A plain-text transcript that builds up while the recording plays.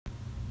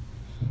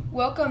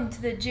Welcome to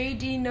the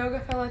JD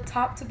Nogafella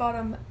Top to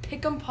Bottom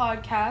Pick'em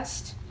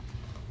Podcast.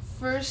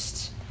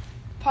 First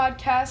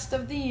podcast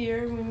of the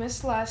year. We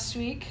missed last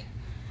week.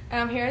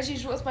 And I'm here as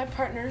usual with my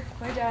partner,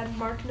 my dad,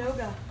 Mark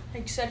Noga. Are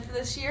you excited for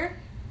this year?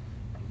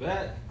 You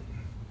bet.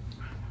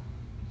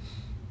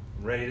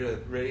 Ready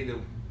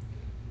to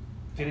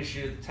finish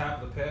you at the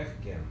top of the pack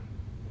again.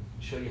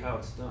 Show you how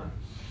it's done.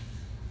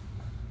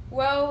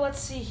 Well, let's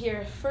see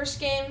here. First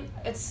game,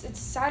 it's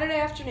Saturday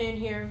afternoon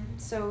here,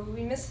 so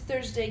we missed the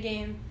Thursday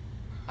game.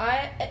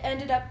 I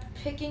ended up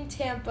picking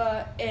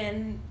Tampa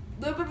in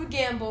a little bit of a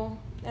gamble,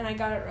 and I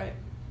got it right.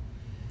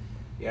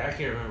 Yeah, I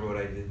can't remember what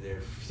I did there.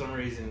 For some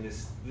reason,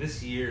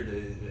 this year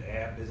the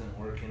app isn't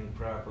working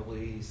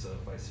properly, so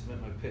if I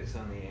submit my picks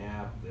on the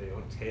app, they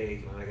don't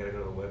take, and then I got to go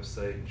to the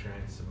website and try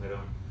and submit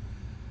them.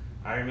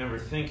 I remember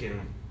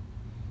thinking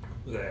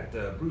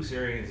that Bruce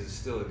Arians is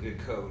still a good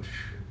coach.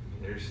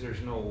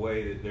 There's no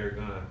way that they're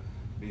gonna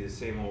be the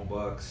same old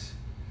Bucks,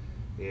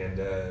 and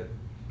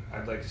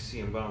I'd like to see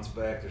him bounce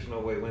back. There's no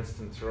way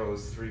Winston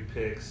throws 3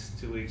 picks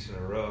 2 weeks in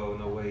a row.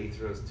 No way he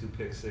throws 2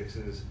 pick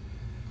sixes.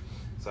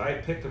 So I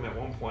picked him at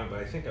one point, but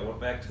I think I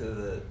went back to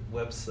the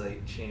website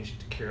and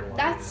changed to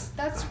Carolina.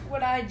 That's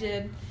what I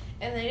did,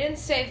 and they didn't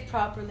save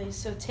properly,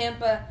 so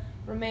Tampa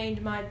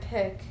remained my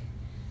pick,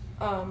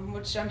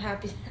 which I'm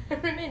happy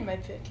remained my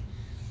pick.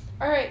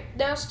 All right,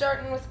 now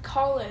starting with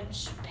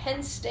college,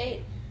 Penn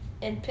State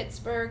and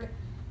Pittsburgh.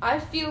 I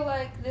feel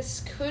like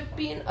this could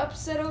be an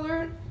upset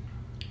alert,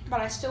 but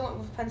I still went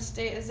with Penn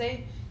State as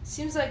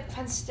seems like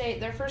Penn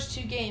State, their first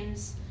 2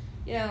 games,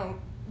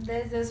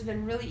 those have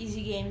been really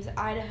easy games,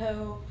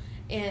 Idaho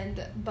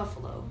and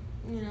Buffalo.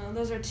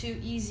 Those are 2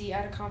 easy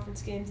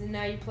out-of-conference games, and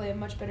now you play a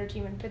much better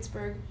team in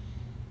Pittsburgh.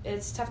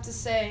 It's tough to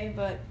say,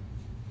 but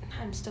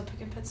I'm still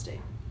picking Penn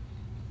State.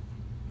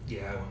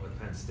 Yeah, I went with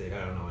Penn State.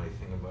 I don't know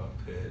anything about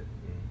Pitt.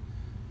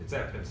 It's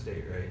at Penn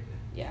State, right?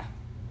 Yeah.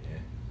 Yeah.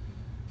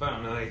 If I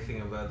don't know anything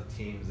about the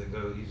teams, I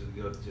usually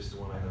go with just the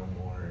one I know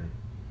more. And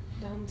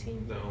The home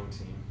team. The home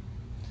team.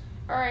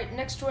 All right,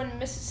 next one,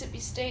 Mississippi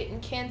State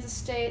and Kansas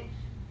State.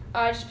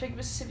 I just picked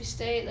Mississippi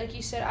State. Like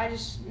you said, I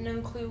just no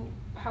clue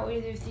how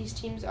either of these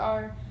teams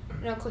are.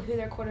 No clue who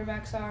their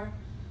quarterbacks are.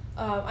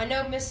 I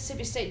know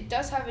Mississippi State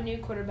does have a new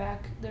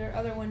quarterback. Their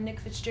other one, Nick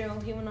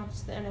Fitzgerald, he went off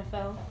to the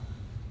NFL.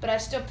 But I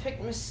still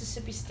picked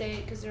Mississippi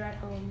State because they're at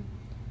home.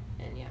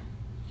 And yeah.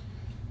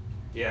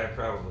 Yeah, I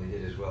probably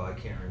did as well. I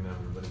can't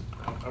remember, but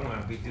I'm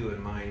going to be doing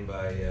mine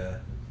by.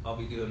 I'll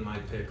be doing my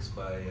picks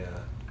by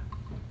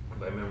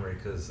memory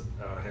because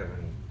I don't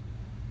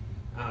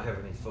have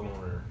any phone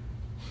or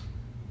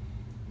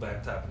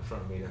laptop in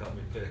front of me to help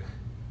me pick.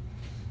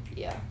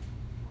 Yeah.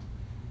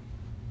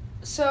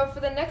 So for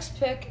the next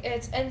pick,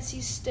 it's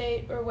NC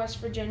State or West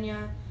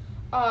Virginia.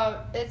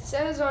 It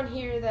says on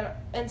here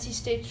that NC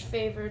State's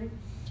favored,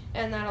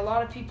 and that a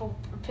lot of people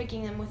are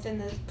picking them within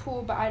the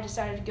pool, but I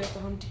decided to go with the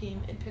home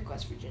team and pick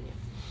West Virginia.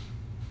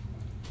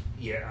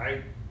 Yeah,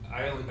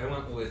 I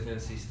went with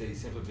NC State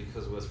simply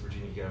because West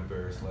Virginia got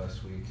embarrassed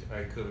last week.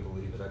 I couldn't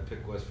believe it. I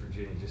picked West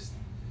Virginia.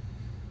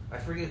 I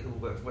forget who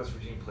West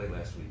Virginia played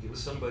last week. It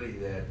was somebody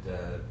that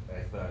I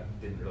thought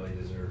didn't really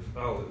deserve.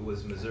 Oh, it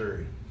was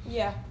Missouri.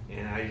 Yeah.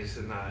 And I just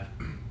am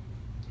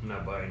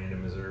not buying into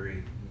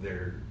Missouri.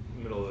 They're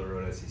middle of the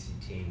road SEC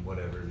team.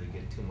 Whatever. They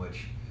get too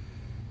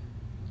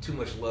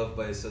much love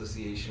by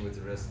association with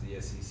the rest of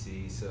the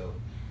SEC. So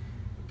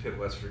I picked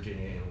West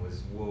Virginia and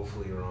was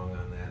woefully wrong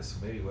on that. So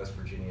maybe West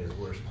Virginia is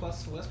worse.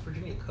 Plus, the West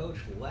Virginia coach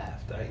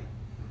left.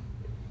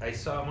 I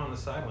saw him on the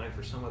sideline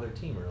for some other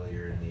team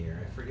earlier in the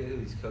year. I forget who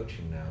he's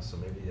coaching now, so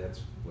maybe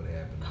that's what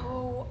happened.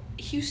 Oh,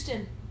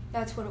 Houston.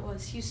 That's what it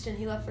was. Houston.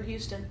 He left for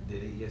Houston.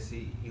 Did he? Yes,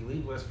 he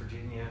leave West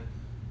Virginia,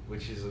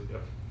 which is a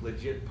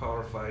legit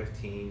Power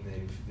 5 team.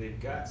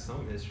 They've got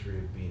some history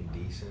of being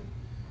decent.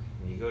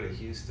 When you go to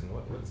Houston,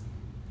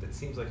 that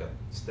seems like a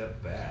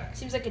step back.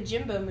 Seems like a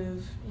Jimbo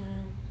move,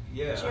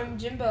 Yeah.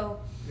 Jimbo.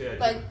 Yeah.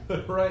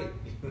 Like, right.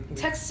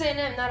 Texas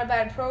A&M, not a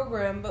bad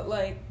program, but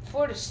like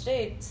Florida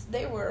State,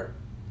 they were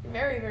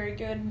very, very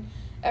good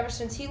ever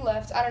since he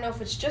left. I don't know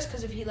if it's just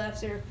because he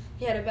left or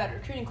he had a bad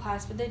recruiting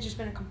class, but they've just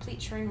been a complete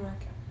train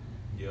wreck.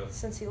 Yep.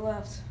 Since he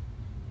left.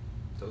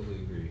 Totally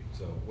agree.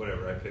 So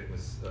whatever, I picked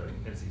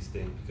NC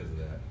State because of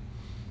that.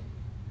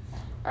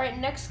 All right,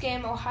 next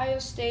game, Ohio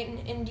State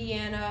and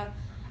Indiana.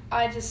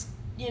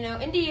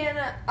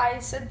 Indiana, I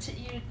said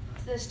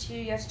this to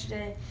you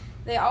yesterday,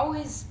 they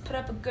always put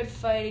up a good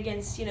fight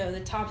against,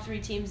 the top 3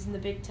 teams in the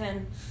Big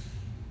Ten,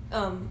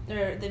 or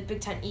the Big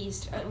Ten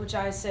East, which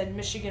I said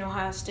Michigan,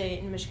 Ohio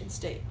State, and Michigan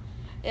State.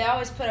 They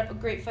always put up a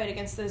great fight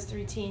against those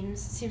 3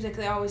 teams. It seems like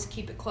they always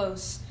keep it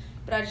close,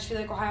 but I just feel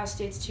like Ohio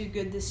State's too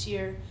good this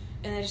year,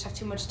 and they just have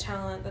too much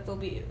talent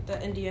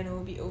that Indiana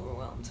will be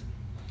overwhelmed.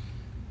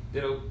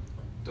 Ditto.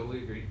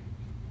 Totally agree.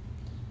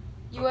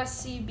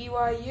 USC,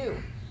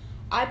 BYU.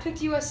 I picked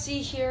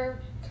USC here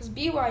because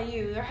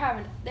BYU,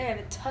 they have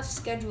a tough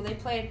schedule. They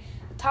played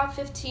the top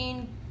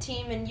 15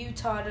 team in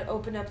Utah to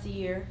open up the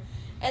year.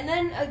 And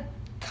then a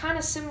kind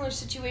of similar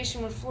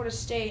situation with Florida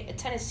State, a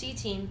Tennessee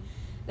team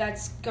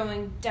that's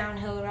going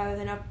downhill rather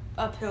than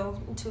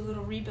uphill into a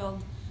little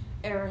rebuild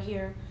era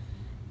here.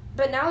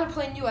 But now they're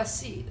playing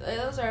USC.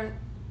 Those are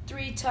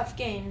 3 tough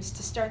games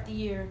to start the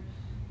year,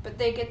 but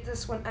they get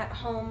this one at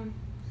home.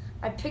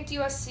 I picked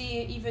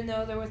USC even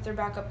though they're with their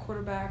backup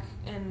quarterback,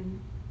 and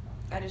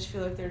I just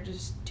feel like they're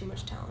just too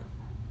much talent.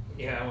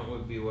 Yeah, I went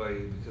with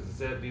BYU because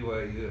it's at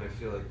BYU, and I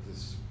feel like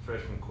this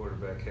freshman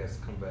quarterback has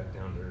to come back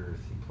down to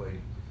earth. He played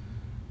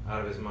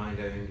out of his mind,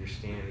 I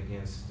understand,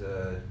 against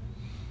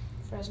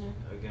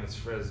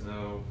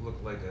Fresno.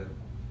 Looked like a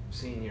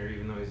senior,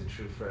 even though he's a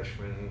true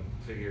freshman.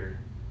 Figure,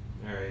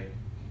 all right,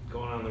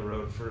 going on the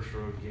road, first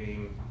road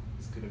game,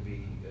 it's going to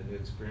be a new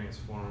experience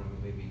for him.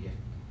 Maybe he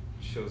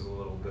shows a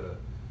little bit of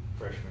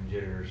freshman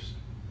jitters.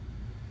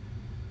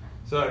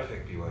 So I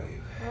picked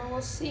BYU. Well,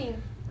 we'll see.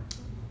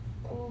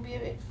 It will be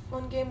a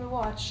fun game to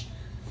watch.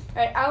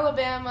 All right,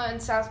 Alabama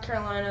and South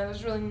Carolina.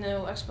 There's really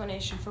no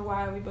explanation for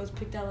why we both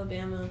picked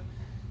Alabama.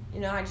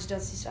 I just don't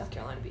see South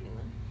Carolina beating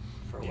them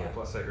for a while.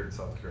 Plus I heard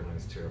South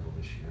Carolina's terrible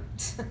this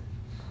year.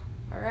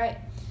 All right.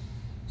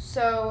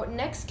 So,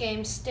 next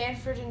game,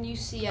 Stanford and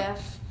UCF.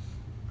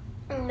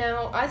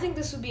 Now, I think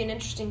this would be an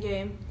interesting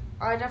game.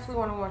 I definitely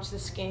want to watch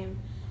this game.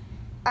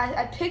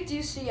 I picked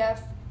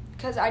UCF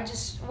because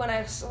when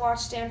I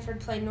watched Stanford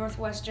play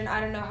Northwestern, I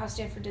don't know how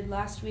Stanford did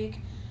last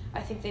week. I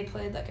think they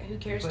played like a who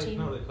cares team.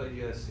 No, they played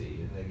USC,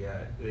 and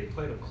they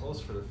played them close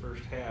for the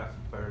first half,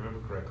 if I remember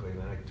correctly, and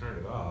then I turned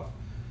it off.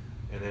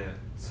 And then it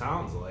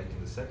sounds like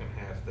in the second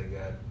half they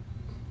got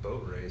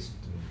boat raced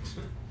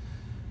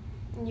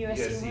and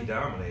USC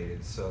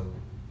dominated. So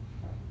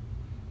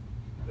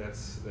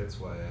that's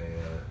why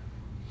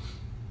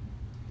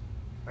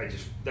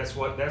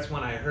that's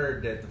when I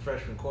heard that the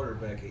freshman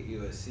quarterback at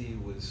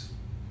USC was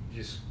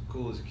just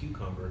cool as a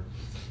cucumber.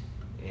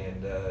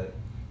 And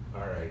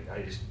all right,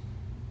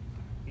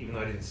 even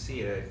though I didn't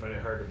see it, I find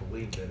it hard to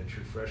believe that a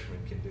true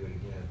freshman can do it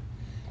again.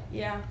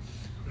 Yeah.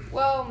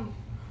 Well,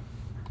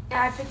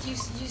 I picked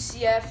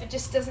UCF. It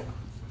just doesn't.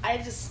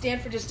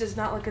 Stanford just does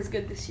not look as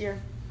good this year,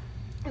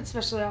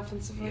 especially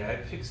offensively. Yeah, I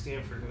picked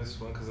Stanford in this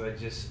one because I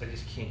just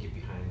can't get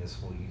behind this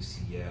whole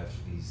UCF.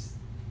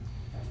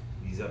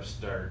 These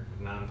upstart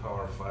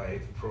non-Power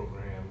 5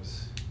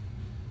 programs.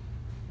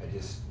 I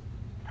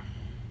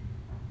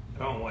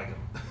don't like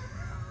them.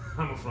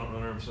 I'm a front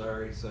runner. I'm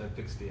sorry, so I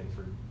picked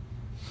Stanford.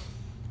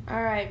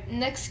 All right,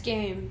 next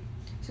game.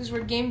 This is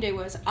where game day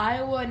was.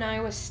 Iowa and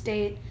Iowa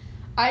State.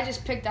 I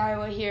just picked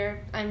Iowa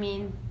here. I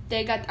mean,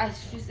 they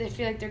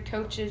feel like their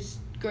coach is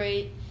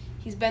great.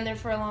 He's been there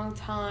for a long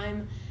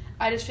time.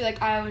 I just feel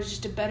like Iowa's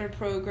just a better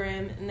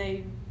program, and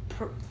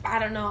I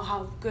don't know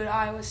how good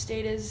Iowa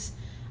State is.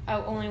 I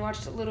only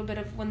watched a little bit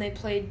of when they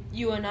played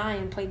UNI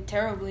and played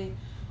terribly.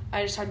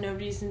 I just had no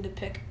reason to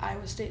pick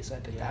Iowa State, so I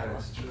picked Iowa. Yeah,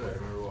 that's true. I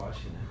remember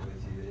watching it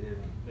with you.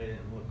 They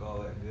didn't look all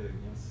that good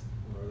against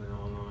Northern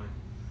Illinois.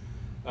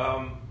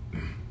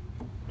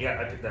 Yeah,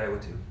 I picked Iowa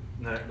too.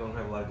 Don't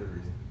have a lot of good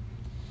reason.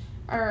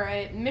 All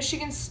right,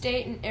 Michigan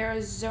State and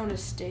Arizona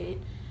State.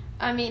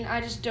 I mean,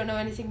 I just don't know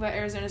anything about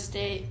Arizona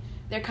State.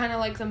 They're kind of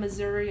like the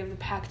Missouri of the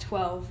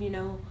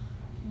Pac-12,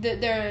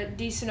 They're a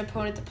decent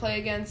opponent to play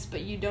against,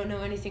 but you don't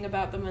know anything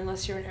about them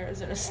unless you're an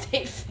Arizona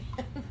State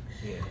fan.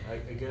 Yeah,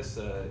 I guess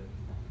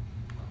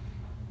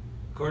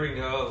according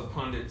to all the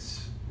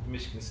pundits,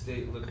 Michigan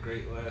State looked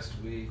great last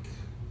week.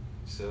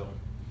 So,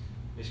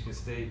 Michigan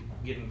State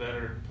getting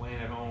better, playing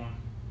at home.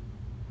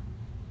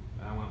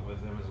 I went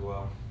with them as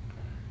well.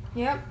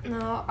 Yep,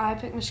 no, I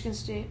picked Michigan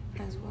State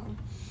as well.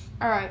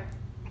 All right,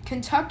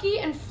 Kentucky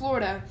and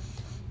Florida.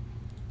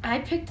 I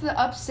picked the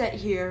upset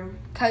here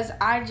because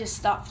I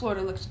just thought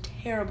Florida looked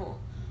terrible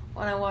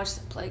when I watched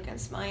them play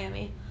against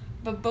Miami.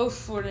 But both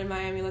Florida and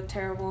Miami looked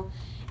terrible.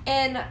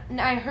 And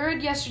I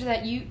heard yesterday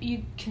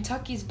that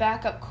Kentucky's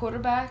backup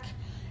quarterback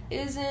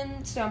is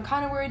in, so I'm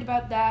kind of worried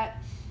about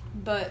that.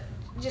 But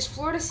just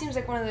Florida seems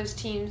like one of those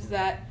teams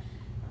that,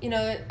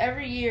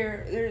 every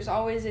year there's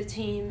always a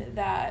team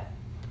that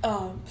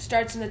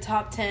starts in the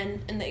top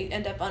 10 and they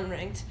end up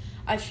unranked.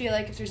 I feel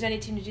like if there's any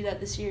team to do that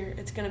this year,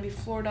 it's going to be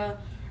Florida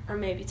or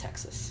maybe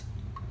Texas.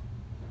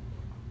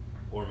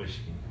 Or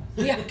Michigan.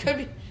 Yeah, could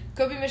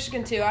be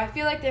Michigan too. I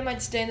feel like they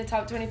might stay in the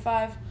top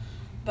 25,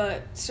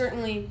 but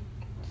certainly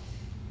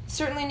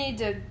need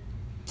to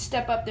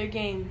step up their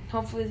game.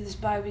 Hopefully this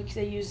bye week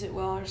they use it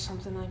well or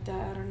something like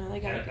that. I don't know. I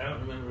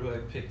don't remember who I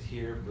picked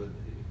here, but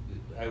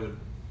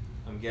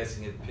I'm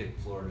guessing it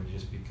picked Florida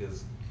just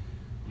because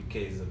UK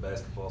is a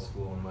basketball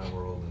school in my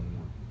world, and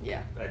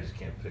yeah, I just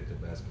can't pick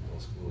a basketball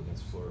school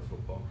against Florida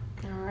football.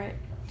 All right.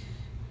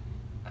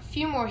 A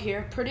few more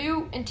here.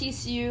 Purdue and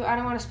TCU. I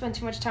don't want to spend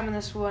too much time on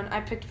this one.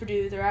 I picked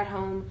Purdue. They're at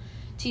home.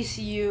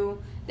 TCU.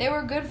 They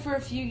were good for a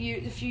few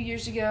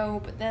years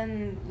ago, but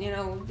then,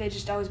 they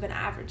just always been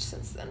average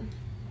since then.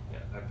 Yeah,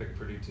 I picked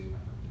Purdue too.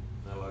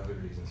 Not a lot of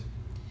good reasons.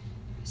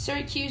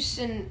 Syracuse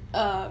and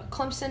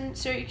Clemson.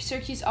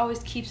 Syracuse always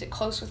keeps it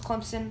close with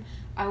Clemson.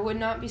 I would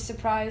not be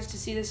surprised to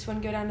see this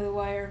one go down to the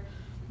wire,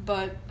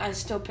 but I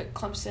still pick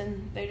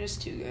Clemson. They're just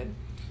too good.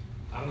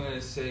 I'm going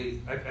to say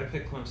I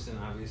picked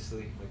Clemson,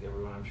 obviously, like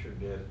everyone I'm sure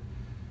did.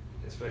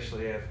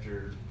 especially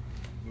after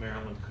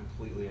Maryland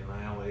completely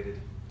annihilated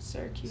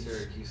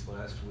Syracuse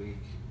last week.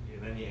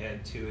 And then you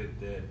add to it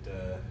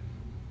that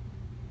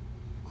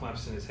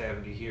Clemson is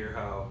having to hear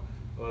how,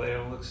 well, they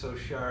don't look so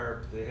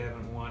sharp. They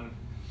haven't won.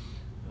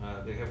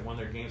 They haven't won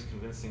their games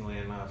convincingly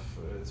enough.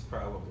 It's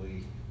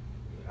probably,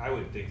 I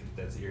would think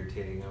that's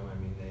irritating them. I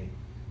mean,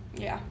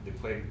 they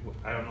played.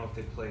 I don't know if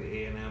they played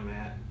A&M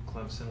at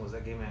Clemson. Was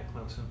that game at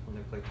Clemson when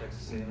they played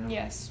Texas A&M?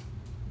 Yes.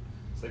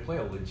 So they play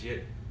a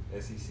legit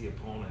SEC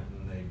opponent,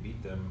 and they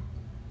beat them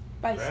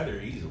by rather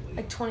easily.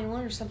 Like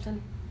 21 or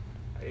something.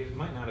 It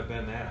might not have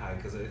been that high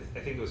because I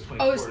think it was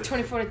 24. Oh, it was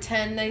 24 to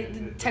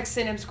 10. Texas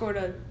A&M scored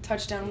a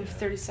touchdown with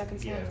 30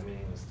 seconds left. Yeah,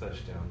 meaningless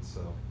touchdown.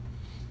 So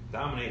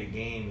dominate a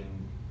game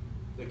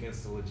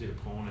against a legit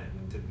opponent,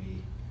 and to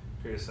be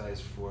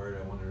criticized for it,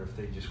 I wonder if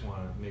they just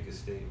want to make a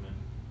statement.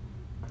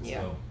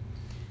 Yeah. So,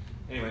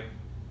 anyway,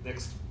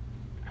 next.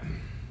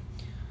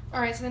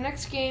 All right, so the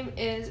next game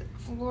is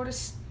Florida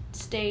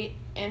State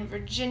and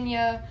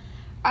Virginia.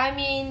 I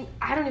mean,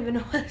 I don't even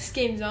know why this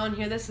game's on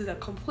here. This is a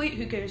complete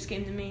who cares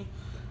game to me.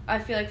 I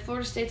feel like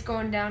Florida State's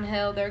going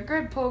downhill. They're a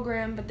good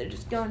program, but they're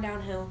just going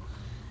downhill.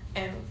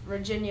 And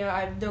Virginia,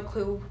 I have no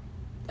clue.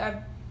 I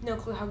have no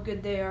clue how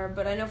good they are,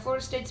 but I know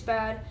Florida State's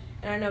bad,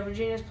 and I know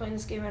Virginia's playing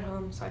this game at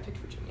home, so I picked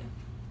Virginia.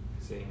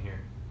 Same here.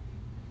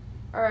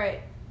 All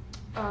right,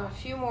 a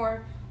few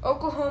more.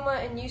 Oklahoma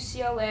and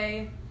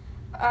UCLA.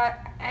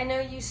 I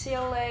know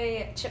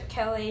UCLA, Chip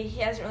Kelly,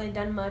 he hasn't really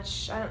done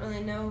much. I don't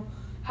really know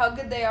how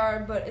good they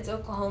are, but it's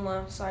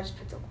Oklahoma, so I just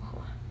picked Oklahoma.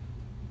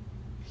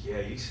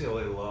 Yeah,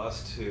 UCLA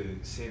lost to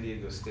San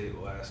Diego State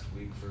last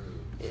week for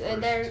the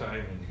first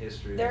time in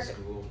history of the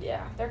school.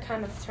 Yeah, they're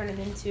kind of turning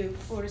into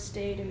Florida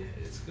State. And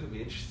it's going to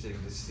be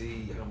interesting to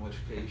see how much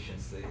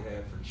patience they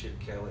have for Chip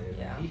Kelly.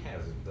 I mean, he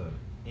hasn't done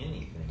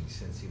anything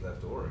since he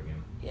left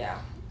Oregon. Yeah.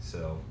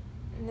 So.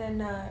 And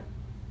then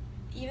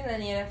even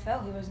in the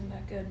NFL, he wasn't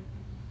that good.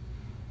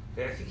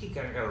 Yeah, I think he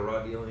kind of got a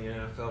raw deal in the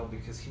NFL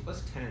because he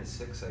was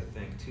 10-6, I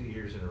think, 2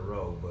 years in a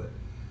row, but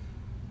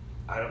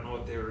I don't know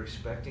what they were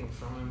expecting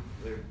from him.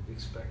 They're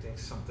expecting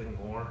something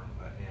more,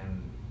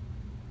 and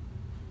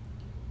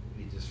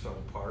he just fell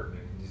apart,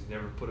 and he's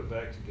never put it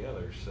back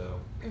together. So.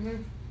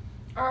 Mhm.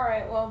 All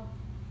right. Well,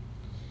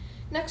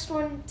 next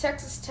one: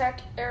 Texas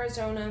Tech,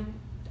 Arizona.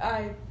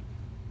 I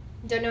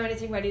don't know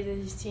anything about either of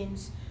these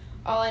teams.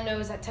 All I know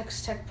is that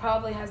Texas Tech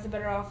probably has the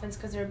better offense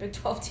because they're a Big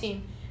 12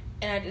 team,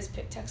 and I just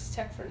picked Texas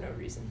Tech for no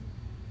reason.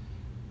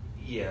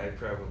 Yeah, I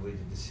probably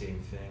did the same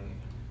thing.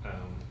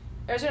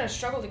 Arizona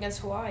struggled against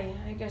Hawaii.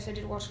 I guess I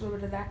did watch a little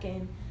bit of that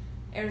game.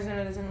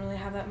 Arizona doesn't really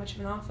have that much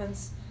of an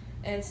offense.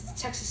 And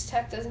since Texas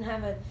Tech doesn't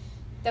have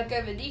that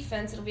good of a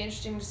defense, it'll be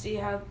interesting to see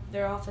how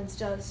their offense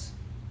does.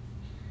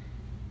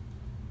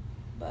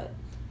 But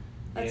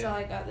that's all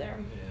I got there.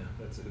 Yeah,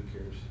 that's it. Who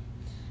cares?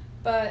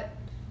 But,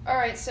 all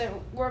right,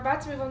 so we're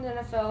about to move on to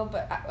NFL,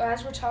 but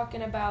as we're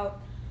talking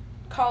about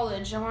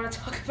college, I want to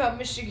talk about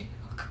Michigan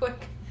real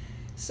quick.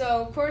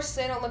 So, of course,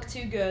 they don't look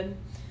too good.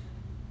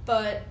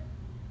 But,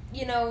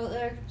 you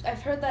know,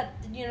 I've heard that,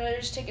 you know, they're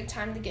just taking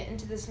time to get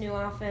into this new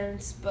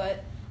offense,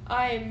 but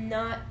I am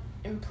not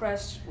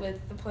impressed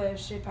with the play of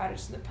Shea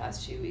Patterson the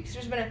past few weeks.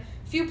 There's been a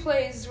few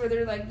plays where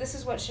they're like, this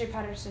is what Shea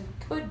Patterson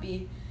could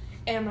be,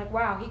 and I'm like,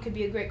 wow, he could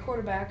be a great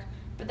quarterback,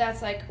 but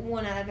that's like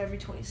 1 out of every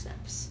 20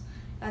 snaps.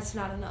 That's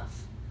not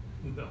enough.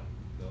 No,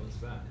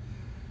 it's not.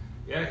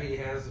 Yeah, he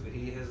has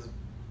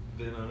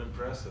been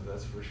unimpressive,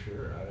 that's for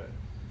sure.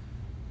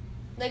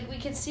 Like, we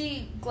can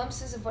see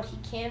glimpses of what he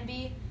can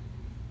be,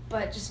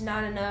 but just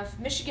not enough.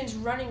 Michigan's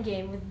running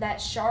game with that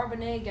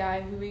Charbonnet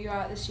guy who we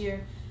got this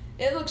year,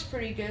 it looks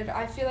pretty good.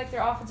 I feel like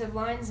their offensive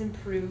line's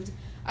improved.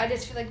 I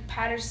just feel like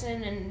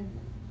Patterson and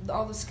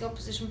all the skill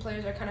position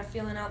players are kind of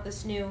feeling out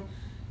this new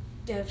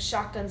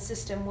shotgun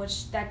system,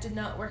 which that did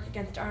not work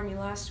against Army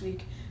last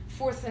week.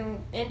 4th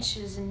and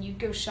inches, and you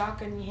go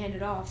shotgun and you hand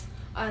it off.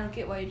 I don't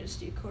get why you just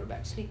do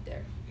quarterback sneak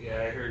there. Yeah,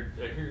 I heard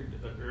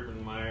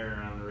Urban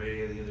Meyer on the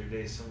radio the other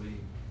day, somebody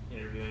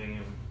interviewing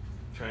him,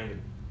 trying to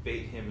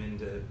bait him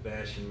into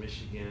bashing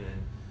Michigan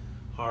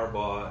and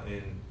Harbaugh.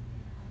 And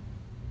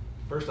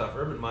first off,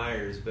 Urban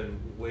Meyer has been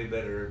way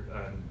better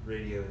on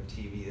radio and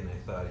TV than I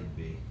thought he'd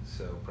be,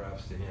 so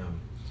props to him.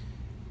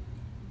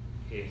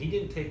 And he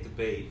didn't take the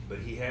bait, but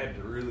he had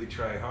to really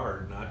try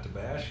hard not to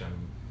bash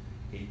him.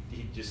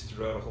 He just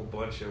threw out a whole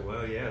bunch of,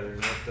 well, yeah, they're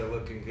not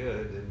looking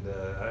good, and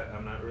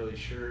I'm not really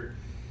sure.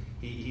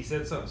 He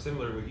said something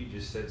similar to what you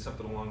just said,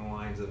 something along the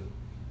lines of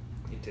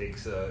it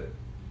takes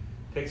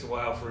a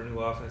while for a new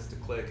offense to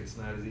click. It's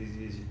not as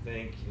easy as you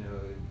think. You know,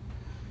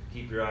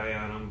 keep your eye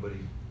on them. But he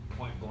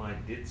point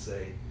blank did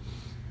say,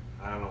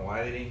 I don't know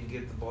why they didn't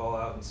get the ball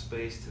out in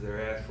space to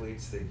their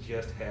athletes. They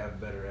just have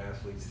better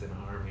athletes than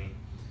Army,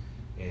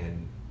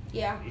 and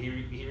yeah,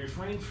 he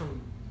refrained from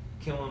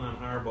killing on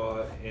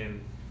Harbaugh,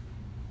 and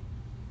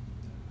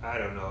I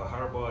don't know.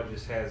 Harbaugh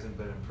just hasn't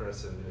been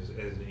impressive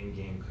as an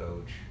in-game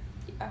coach.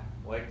 Yeah.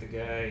 Like the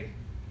guy,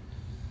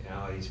 you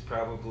know, he's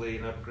probably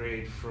an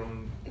upgrade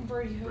from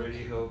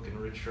Brady Hoke and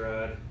Rich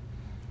Rod,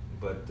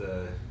 but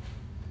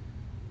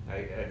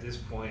At this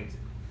point,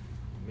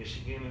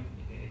 Michigan,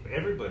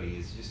 everybody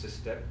is just a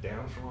step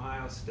down from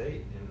Ohio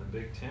State in the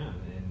Big Ten,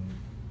 and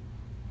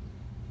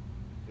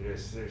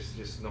there's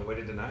just no way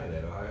to deny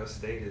that. Ohio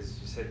State is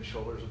just head and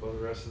shoulders above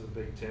the rest of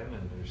the Big Ten,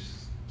 and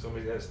there's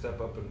somebody's got to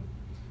step up and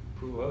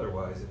prove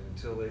otherwise. And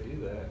until they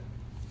do that,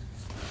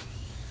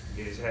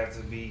 you just have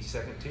to be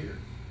second tier.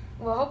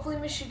 Well, hopefully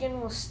Michigan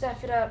will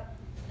step it up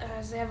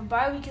as they have a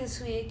bye week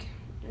this week.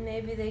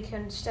 Maybe they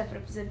can step it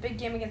up. It's a big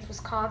game against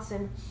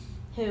Wisconsin,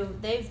 who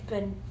they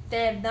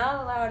have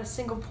not allowed a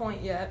single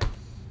point yet,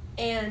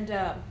 and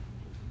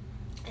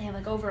they have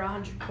like over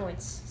 100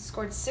 points.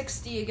 Scored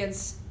 60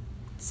 against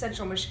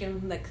Central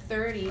Michigan, like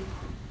 30.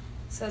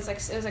 So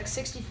it was like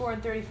 64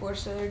 and 34.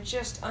 So they're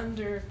just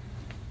under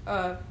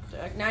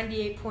like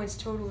 98 points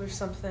total or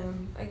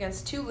something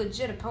against two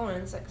legit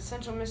opponents. Like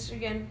Central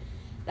Michigan,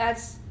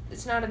 it's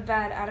not a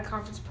bad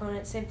out-of-conference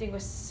opponent. Same thing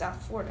with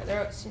South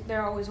Florida.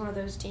 They're always one of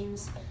those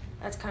teams.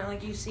 That's kind of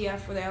like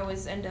UCF, where they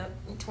always end up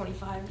in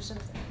 25 or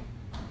something.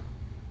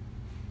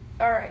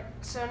 All right,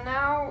 so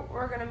now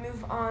we're going to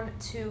move on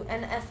to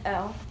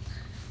NFL.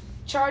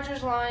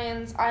 Chargers,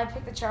 Lions. I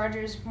picked the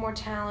Chargers. More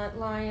talent.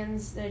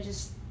 Lions, they're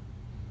just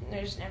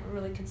never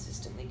really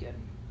consistently good.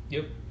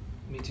 Yep,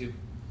 me too.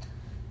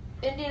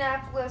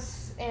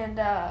 Indianapolis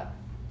and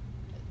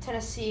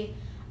Tennessee.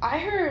 I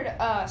heard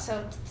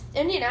so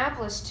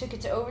Indianapolis took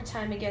it to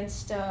overtime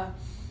against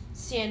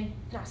Los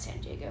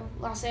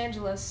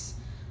Angeles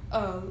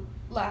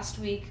last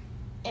week,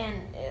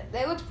 and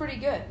they looked pretty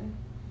good.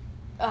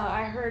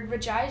 I heard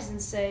Rich Eisen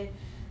say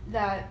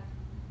that,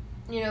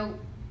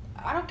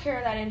 I don't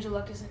care that Andrew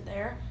Luck isn't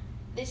there.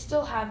 They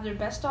still have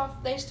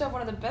They still have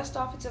one of the best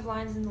offensive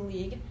lines in the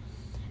league.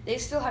 They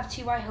still have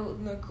T.Y.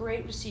 Hilton, a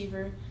great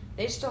receiver.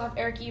 They still have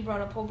Eric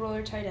Ebron, a Pro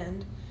Bowler tight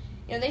end.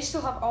 They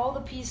still have all the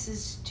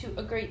pieces to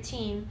a great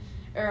team,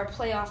 or a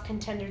playoff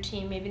contender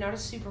team, maybe not a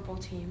Super Bowl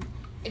team,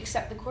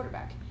 except the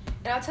quarterback.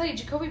 And I'll tell you,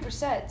 Jacoby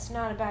Brissett's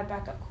not a bad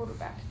backup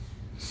quarterback.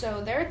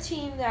 So they're a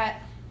team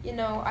that,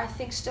 I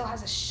think still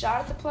has a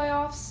shot at the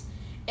playoffs,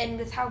 and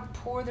with how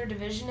poor their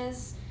division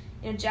is,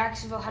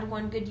 Jacksonville had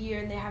one good year,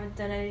 and they haven't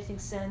done anything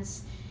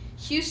since.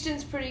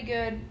 Houston's pretty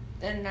good,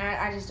 and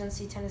I just don't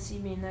see Tennessee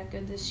being that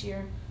good this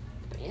year.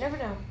 But you never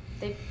know.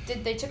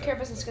 They took care of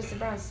business against the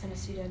Browns,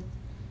 Tennessee did.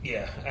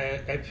 Yeah,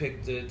 I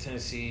picked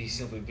Tennessee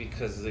simply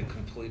because they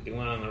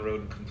went on the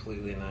road and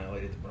completely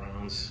annihilated the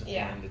Browns.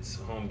 Yeah. And it's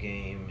a home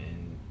game,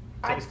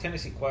 and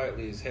Tennessee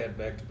quietly has had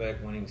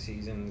back-to-back winning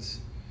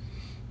seasons.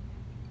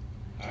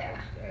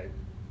 Yeah.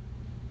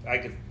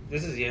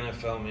 This is the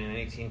NFL, man.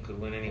 Any team could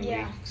win any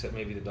week except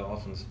maybe the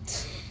Dolphins,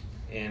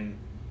 and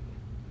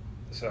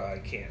so I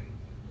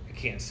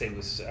can't say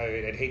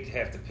I'd hate to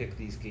have to pick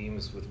these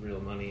games with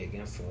real money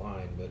against the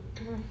line, but.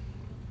 Mm-hmm.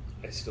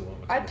 I still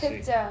want Tennessee. I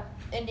picked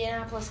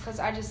Indianapolis because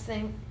I just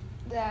think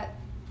that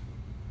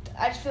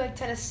I just feel like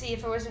Tennessee,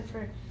 if it wasn't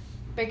for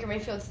Baker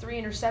Mayfield's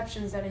 3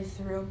 interceptions that he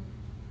threw,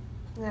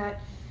 that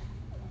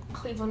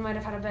Cleveland might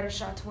have had a better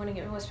shot to winning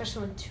it,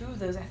 especially when 2 of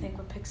those, I think,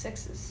 were pick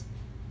sixes.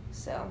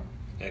 So.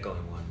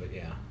 Echoing one, but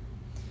yeah.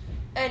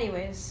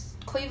 Anyways,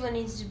 Cleveland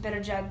needs to do a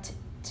better job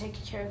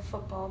taking care of the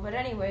football. But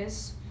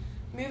anyways,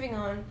 moving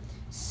on,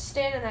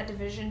 staying in that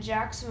division,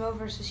 Jacksonville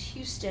versus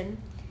Houston.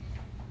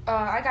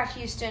 I got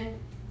Houston.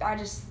 I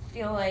just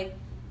feel like,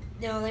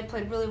 they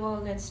played really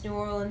well against New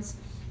Orleans.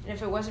 And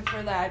if it wasn't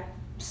for that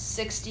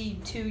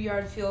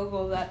 62-yard field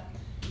goal that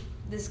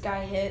this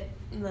guy hit,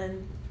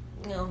 then,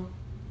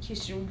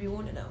 Houston would be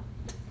 1-0.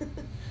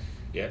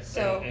 Yeah,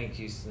 so, I think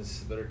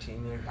Houston's a better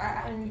team there.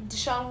 And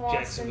Deshaun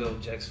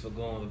Watson. Jacksonville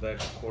going with the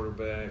backup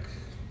quarterback.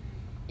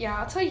 Yeah,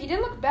 I'll tell you, he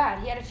didn't look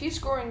bad. He had a few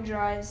scoring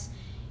drives.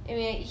 I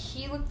mean,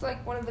 he looked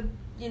like one of the,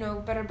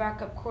 better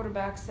backup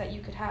quarterbacks that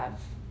you could have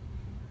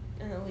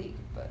in the league,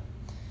 but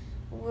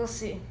we'll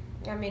see.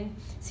 I mean,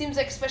 it seems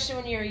like especially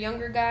when you're a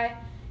younger guy,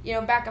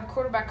 backup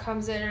quarterback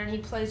comes in and he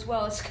plays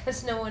well, it's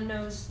because no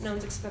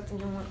one's expecting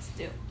him what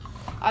to do.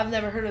 I've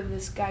never heard of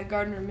this guy,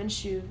 Gardner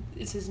Minshew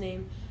is his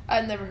name.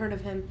 I've never heard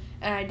of him,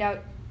 and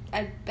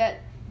I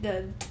bet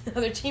the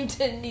other team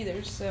didn't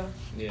either, so.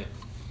 Yeah.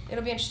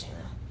 It'll be interesting,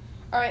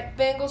 though. All right,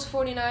 Bengals,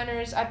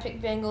 49ers. I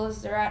picked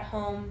Bengals. They're at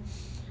home.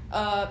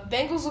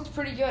 Bengals looked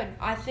pretty good.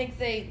 I think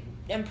they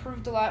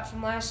improved a lot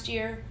from last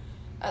year,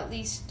 at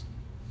least.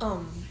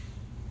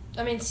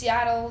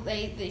 Seattle,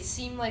 they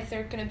seem like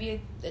they're going to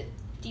be a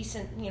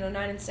decent,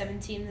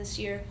 9-7 team this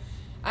year.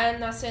 I'm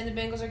not saying the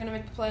Bengals are going to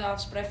make the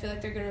playoffs, but I feel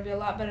like they're going to be a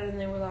lot better than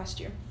they were last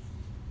year.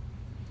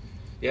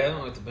 Yeah, I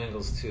don't like the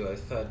Bengals too.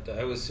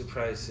 I was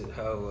surprised at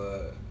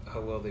how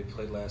well they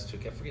played last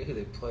week. I forget who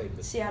they played,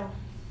 but Seattle.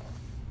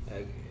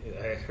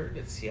 I heard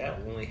that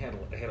Seattle only had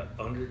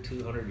under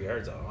 200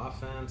 yards on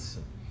offense.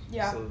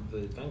 Yeah. So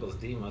the Bengals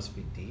D must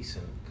be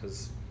decent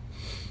because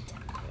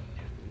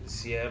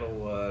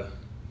Seattle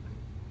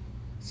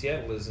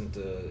isn't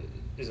a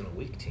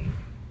weak team.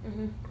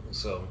 Mm-hmm.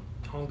 So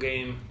home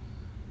game.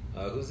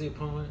 Who's the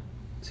opponent?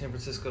 San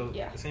Francisco.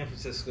 Yeah. San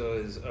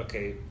Francisco is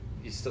okay.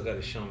 You still got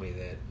to show me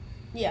that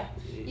Yeah.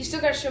 You still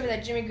got to show me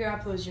that Jimmy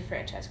Garoppolo is your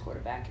franchise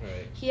quarterback.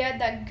 Right. He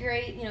had that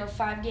great,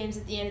 5 games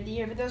at the end of the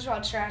year, but those were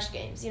all trash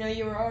games.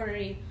 You were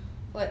already,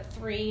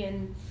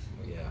 3-9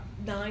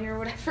 or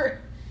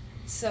whatever.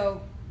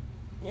 So,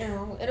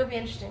 it'll be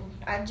interesting.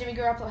 Jimmy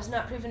Garoppolo has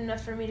not proven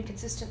enough for me to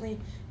consistently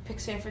pick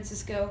San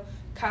Francisco.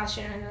 Kyle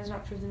Shanahan has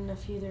not proven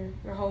enough either.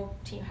 Their whole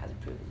team hasn't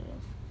proven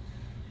enough.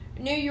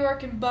 New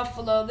York and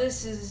Buffalo,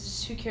 this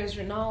is who cares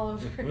written all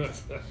over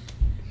it.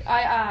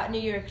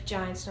 New York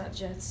Giants, not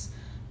Jets.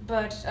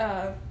 But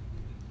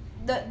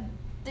the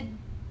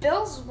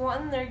Bills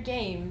won their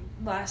game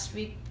last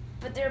week,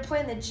 but they were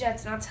playing the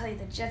Jets, and I'll tell you,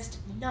 the Jets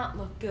did not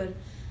look good.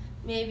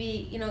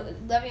 Maybe,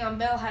 Le'Veon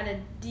Bell had a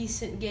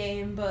decent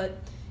game, but,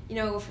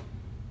 if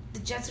the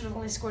Jets would have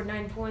only scored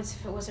 9 points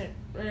if it wasn't,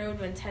 it would have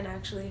been 10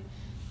 actually.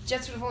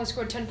 Jets would have only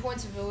scored 10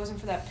 points if it wasn't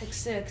for that pick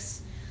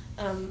six.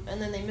 And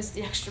then they missed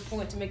the extra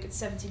point to make it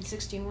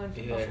 17-16 win for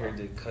Buffalo. I heard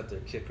they cut their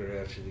kicker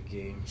after the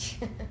game.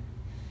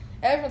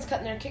 Everyone's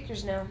cutting their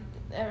kickers now,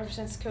 ever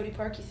since the Cody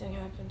Parkey thing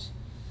happened.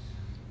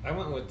 I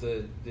went with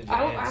the Giants.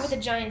 I went with the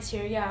Giants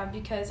here, yeah,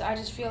 because I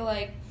just feel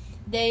like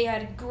they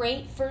had a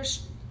great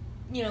first,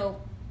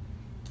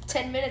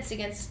 10 minutes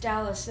against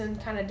Dallas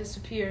and kind of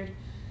disappeared.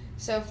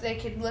 So if they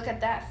could look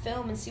at that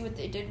film and see what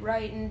they did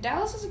right, and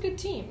Dallas is a good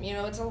team.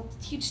 It's a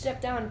huge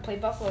step down to play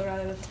Buffalo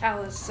rather than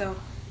Dallas. So,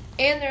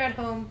 and they're at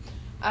home.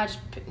 I just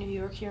picked New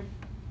York here.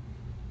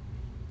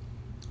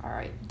 All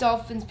right,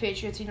 Dolphins,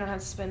 Patriots. You don't have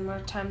to spend more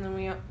time than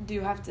we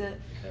do have to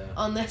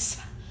on this.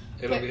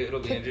 It'll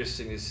be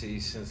interesting to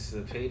see, since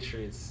the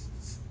Patriots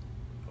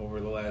over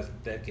the last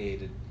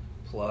decade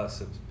plus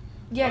have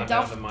the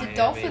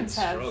Dolphins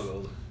have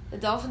struggled. The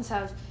Dolphins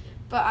have,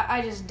 but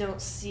I just don't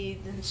see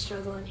them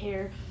struggling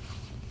here.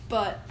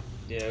 But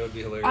yeah, it would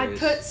be hilarious. I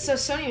put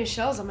Sony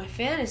Michel's on my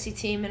fantasy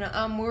team, and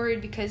I'm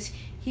worried because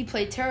he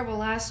played terrible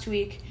last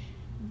week.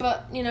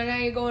 But, now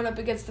you're going up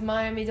against the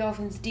Miami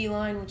Dolphins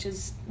D-line, which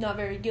is not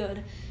very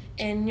good.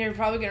 And you're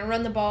probably going to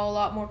run the ball a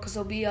lot more because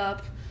they'll be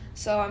up.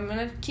 So I'm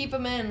going to keep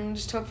him in and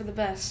just hope for the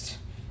best.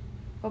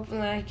 Hoping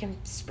that I can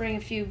spring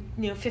a few,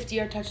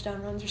 50-yard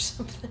touchdown runs or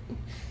something.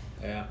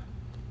 Yeah.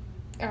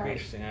 All right.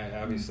 Interesting.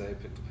 Obviously, I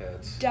picked the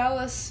Pats.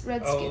 Dallas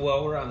Redskins. Oh,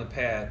 well, we're on the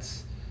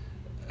Pats.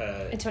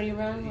 Antonio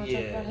Brown, want to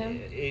talk about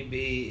him?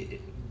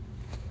 AB,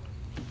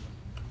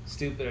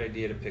 stupid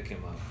idea to pick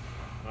him up.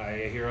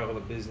 I hear all the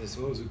business.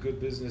 Well, it was a good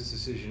business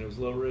decision. It was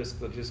low risk.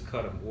 They'll just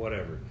cut him.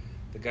 Whatever.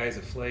 The guy's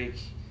a flake.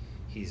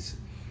 He's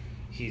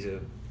a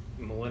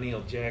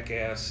millennial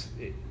jackass.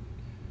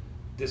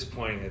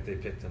 Disappointing that they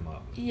picked him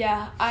up.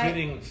 Yeah.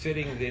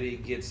 Fitting that he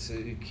gets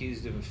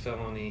accused of a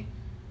felony,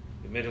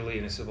 admittedly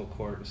in a civil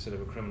court instead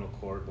of a criminal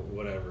court, but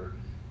whatever.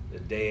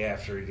 The day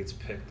after he gets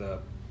picked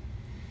up,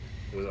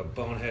 it was a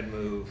bonehead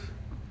move.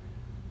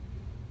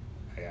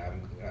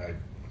 I'm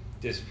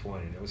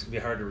disappointed. It was going to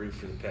be hard to root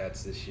for the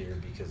Pats this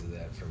year because of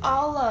that for me.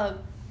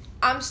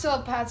 I'm still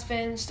a Pats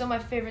fan, still my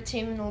favorite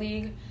team in the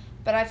league,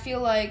 but I feel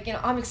like,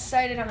 I'm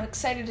excited. I'm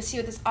excited to see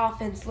what this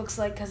offense looks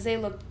like because they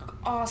look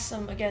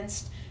awesome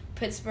against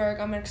Pittsburgh.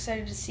 I'm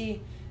excited to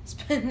see.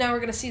 Now we're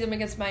going to see them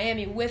against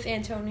Miami with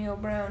Antonio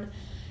Brown.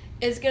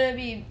 It's going to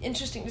be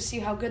interesting to see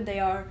how good they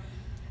are,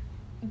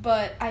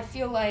 but I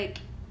feel like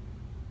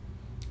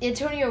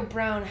Antonio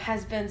Brown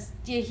has been,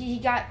 he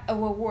got a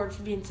reward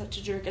for being such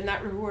a jerk, and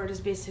that reward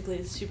is basically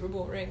the Super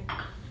Bowl ring,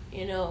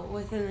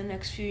 within the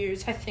next few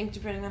years, I think,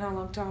 depending on how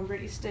long Tom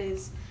Brady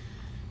stays.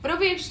 But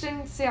it'll be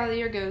interesting to see how the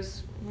year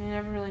goes. You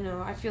never really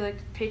know. I feel like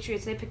the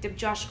Patriots, they picked up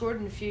Josh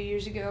Gordon a few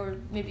years ago, or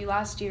maybe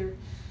last year,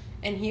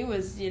 and he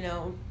was,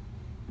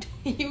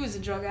 he was a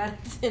drug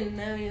addict, and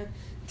now you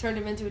turned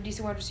him into a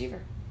decent wide receiver.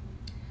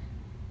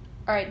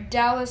 All right,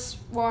 Dallas,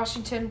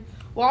 Washington.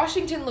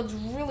 Washington looked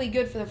really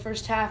good for the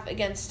first half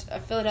against a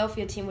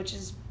Philadelphia team,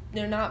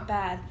 they're not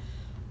bad.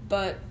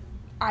 But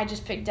I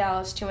just picked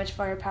Dallas, too much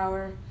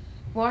firepower.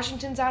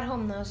 Washington's at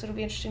home, though, so it'll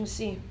be interesting to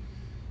see.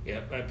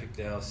 Yep, I picked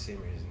Dallas, same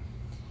reason.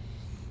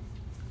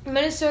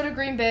 Minnesota,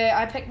 Green Bay,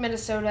 I picked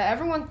Minnesota.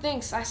 Everyone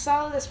thinks, I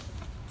saw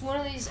one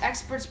of these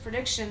experts'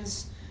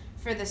 predictions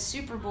for the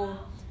Super Bowl,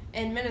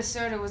 and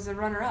Minnesota was the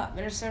runner-up.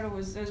 There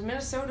was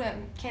Minnesota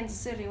and Kansas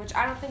City, which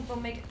I don't think they'll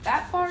make it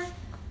that far.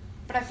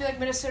 But I feel like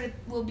Minnesota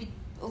will be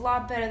a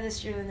lot better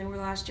this year than they were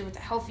last year with a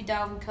healthy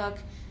Dalvin Cook.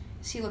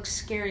 He looks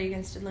scary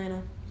against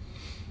Atlanta.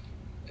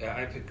 Yeah,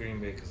 I picked Green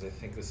Bay because I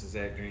think this is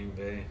at Green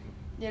Bay.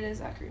 Yeah, it is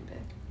at Green Bay.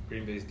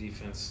 Green Bay's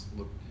defense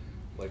looked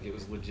like it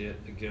was legit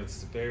against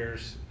the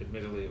Bears.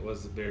 Admittedly, it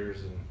was the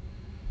Bears and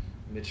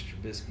Mitch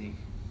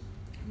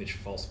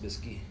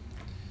Falsbisky.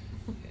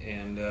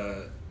 And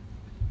I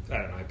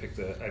don't know. I picked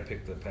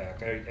the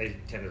Pack. I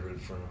tend to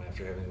root for them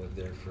after having lived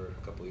there for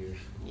a couple of years.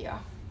 Yeah.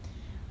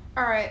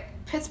 All right,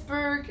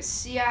 Pittsburgh,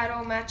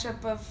 Seattle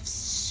matchup of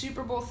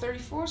Super Bowl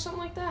 34, something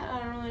like that.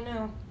 I don't really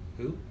know.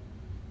 Who?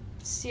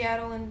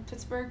 Seattle and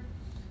Pittsburgh.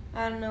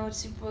 I don't know what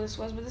Super Bowl this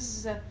was, but this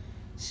is a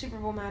Super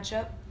Bowl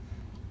matchup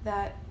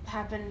that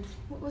happened.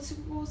 What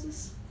Super Bowl was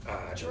this?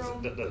 That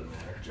doesn't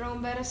matter.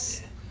 Jerome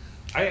Bettis.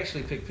 I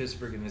actually picked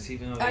Pittsburgh in this,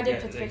 even though I they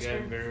did pick got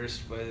Pittsburgh.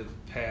 embarrassed by the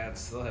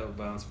Pats. They'll have a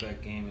bounce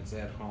back game. It's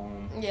at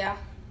home. Yeah.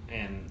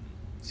 And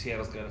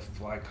Seattle's got to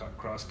fly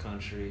cross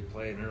country,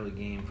 play an early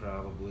game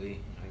probably,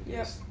 I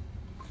guess.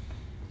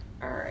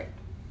 All right.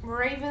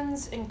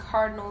 Ravens and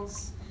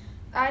Cardinals.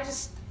 I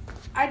just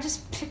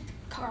picked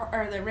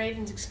the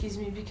Ravens,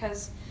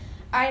 because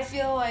I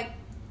feel like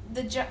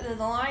the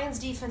Lions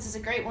defense is a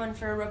great one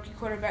for a rookie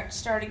quarterback to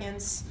start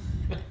against,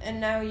 and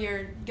now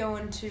you're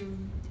going to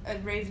a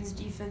Ravens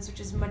defense which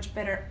is much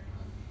better,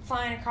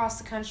 flying across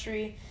the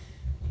country.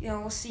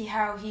 We'll see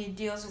how he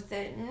deals with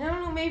it. And I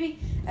don't know, maybe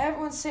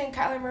everyone's saying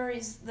Kyler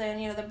Murray's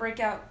the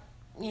breakout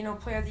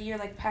player of the year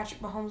like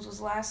Patrick Mahomes was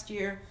last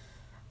year,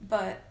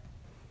 but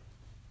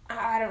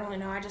I don't really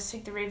know. I just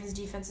think the Ravens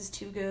defense is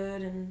too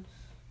good and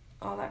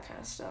all that kind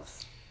of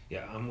stuff.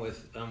 Yeah, I'm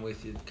with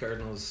you. The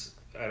Cardinals,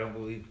 I don't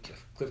believe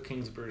Cliff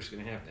Kingsbury's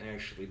going to have to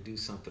actually do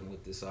something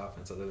with this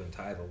offense other than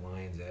tie the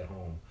Lions at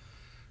home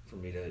for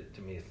me to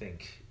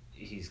think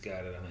he's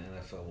got it on an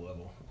NFL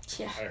level.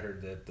 Yeah. I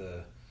heard that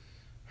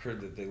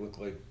they look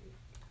like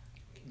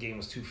the game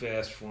was too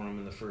fast for him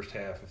in the first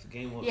half. If the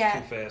game looks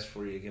too fast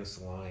for you against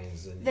the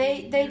Lions, then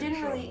they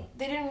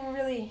didn't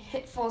really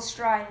hit full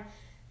stride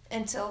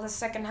until the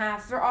second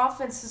half. Their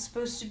offense is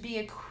supposed to be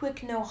a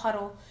quick no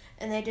huddle,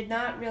 and they did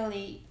not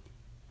really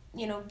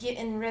get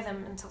in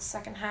rhythm until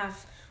second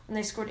half when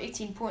they scored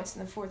 18 points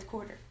in the fourth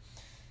quarter.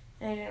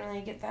 And they didn't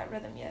really get that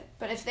rhythm yet.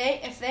 But if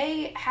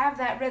they have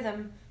that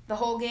rhythm the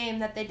whole game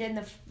that they did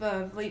in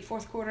the late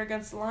fourth quarter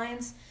against the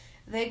Lions,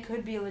 they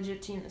could be a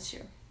legit team this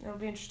year. It'll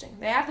be interesting.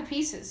 They have the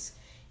pieces.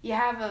 You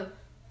have a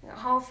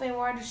Hall of Fame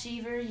wide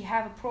receiver. You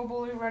have a Pro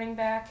Bowler running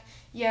back.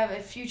 You have a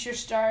future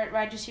star at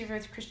wide receiver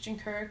with Christian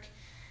Kirk.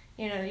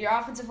 Your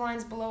offensive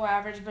line's below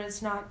average, but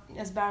it's not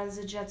as bad as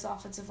the Jets'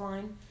 offensive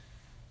line.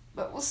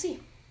 But we'll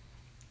see.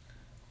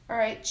 All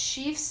right,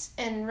 Chiefs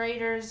and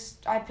Raiders.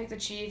 I picked the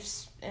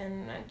Chiefs,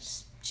 and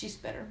Chiefs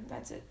better.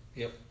 That's it.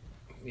 Yep,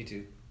 me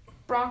too.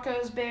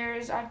 Broncos,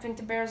 Bears. I think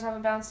the Bears have a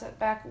bounce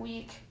back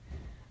week.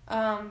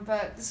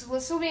 But this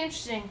will be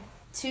interesting.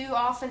 Two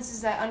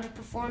offenses that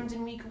underperformed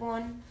in week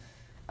one.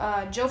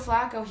 Joe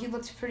Flacco, he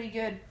looked pretty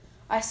good.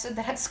 I said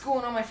that at school,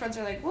 and all my friends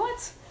are like,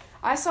 "What?"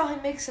 I saw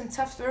him make some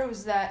tough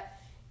throws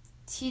that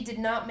he did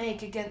not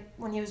make again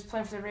when he was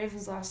playing for the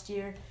Ravens last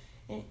year.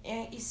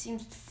 And he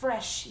seemed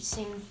fresh. He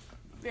seemed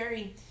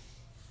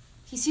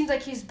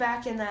like he's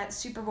back in that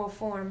Super Bowl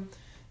form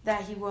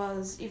that he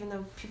was, even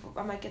though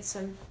I might get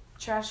some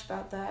trash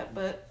about that,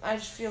 but I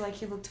just feel like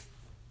he looked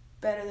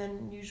better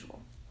than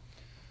usual.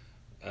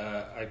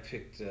 I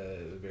picked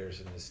the Bears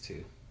in this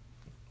too.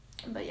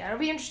 But yeah, it'll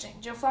be interesting.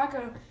 Joe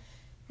Flacco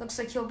looks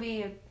like he'll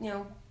be a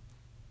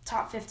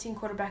top 15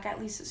 quarterback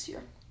at least this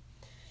year.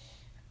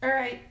 All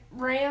right,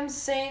 Rams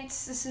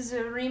Saints. This is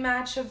a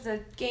rematch of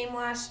the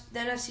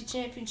NFC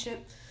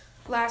Championship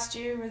last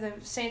year where the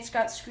Saints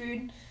got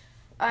screwed.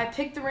 I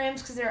picked the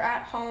Rams because they're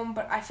at home,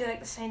 but I feel like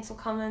the Saints will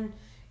come in.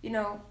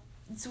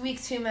 It's a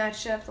week 2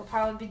 matchup. They'll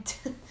probably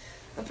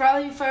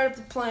be fired up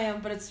to play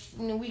them, but it's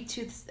week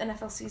 2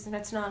 NFL season.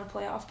 It's not a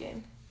playoff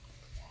game.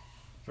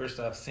 First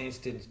off, Saints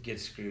did get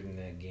screwed in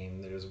that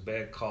game. There was a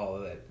bad call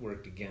that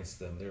worked against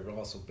them. There were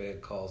also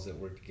bad calls that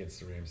worked against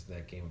the Rams in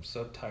that game. I'm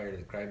so tired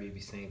of the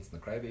crybaby Saints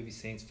and the crybaby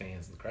Saints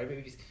fans and the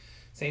crybaby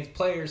Saints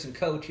players and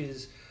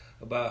coaches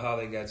about how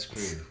they got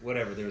screwed.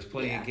 Whatever. There was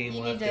plenty of game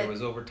left. There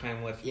was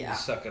overtime left. You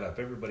just suck it up.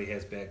 Everybody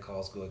has bad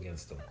calls go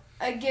against them.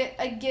 I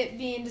get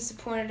being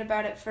disappointed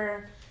about it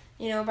for,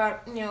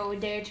 about a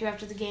day or two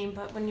after the game,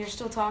 but when you're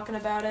still talking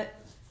about it,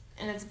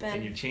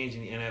 and you're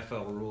changing the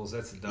NFL rules,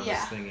 that's the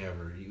dumbest thing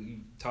ever. You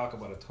talk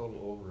about a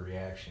total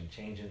overreaction,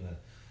 changing the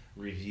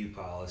review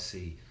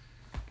policy.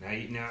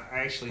 Now I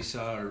actually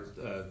saw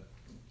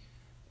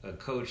a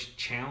coach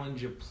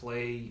challenge a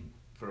play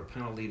for a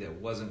penalty that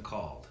wasn't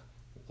called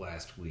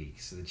last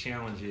week. So the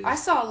challenge is, I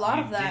saw a lot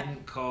of that. You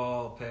didn't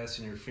call pass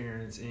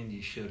interference, and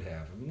you should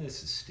have.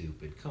 This is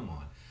stupid. Come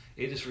on.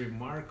 It is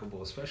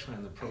remarkable, especially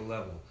on the pro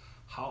level,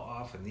 how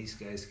often these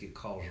guys get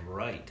calls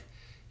right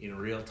in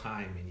real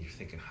time, and you're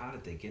thinking, how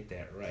did they get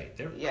that right?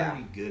 They're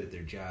pretty good at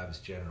their jobs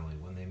generally.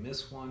 When they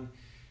miss one,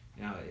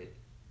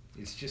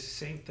 it's just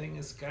the same thing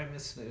as the guy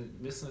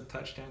missing a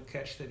touchdown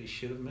catch that he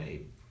should have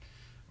made,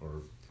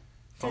 or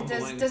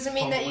fumbling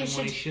when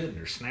he shouldn't,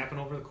 or snapping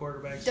over the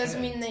quarterback's head.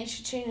 Doesn't mean that you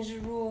should change the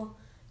rule.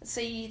 Let's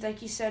say,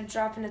 like you said,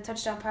 dropping a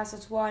touchdown pass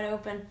that's wide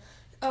open.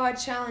 Oh, I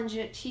challenge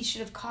it. He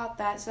should have caught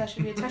that, so that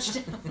should be a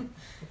touchdown.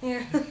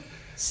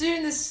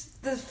 Soon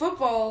the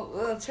football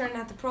will turn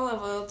at the pro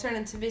level. It'll turn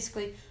into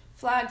basically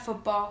flag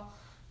football.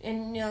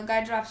 And, a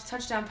guy drops a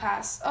touchdown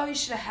pass. Oh, you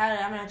should have had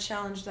it. I'm going to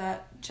challenge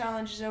that.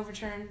 Challenge is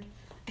overturned.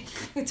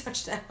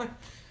 Touchdown.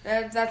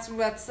 That's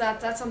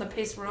on the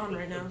pace we're on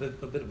right now.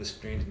 A bit of a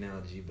strange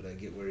analogy, but I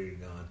get where you're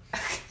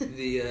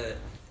going.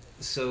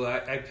 So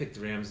I picked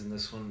the Rams in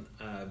this one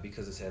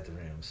because it's at the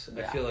Rams.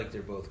 Yeah. I feel like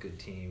they're both good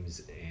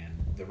teams, and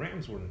the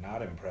Rams were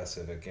not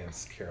impressive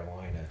against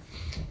Carolina.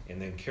 And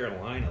then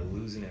Carolina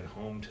losing at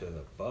home to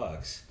the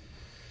Bucs.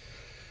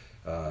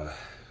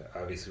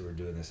 Obviously, we're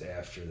doing this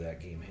after that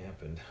game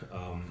happened.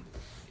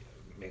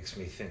 Makes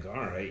me think, all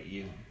right,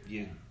 you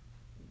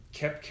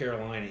kept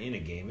Carolina in a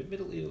game.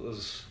 Admittedly, it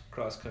was a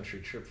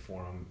cross-country trip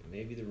for them.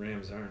 Maybe the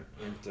Rams aren't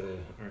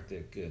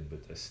that good,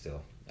 but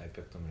still, I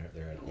picked them.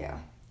 They're at home. Yeah.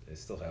 They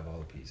still have all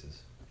the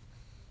pieces.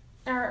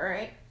 All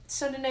right.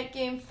 Sunday night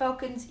game,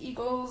 Falcons,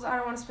 Eagles. I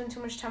don't want to spend too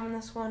much time on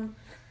this one.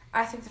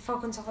 I think the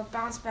Falcons have a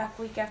bounce back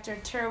week after a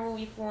terrible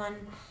week one.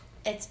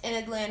 It's in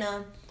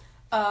Atlanta.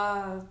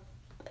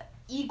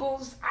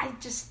 Eagles, I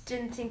just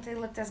didn't think they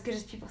looked as good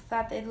as people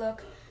thought they'd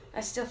look.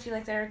 I still feel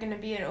like they're going to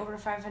be an over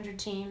 500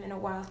 team in a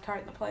wild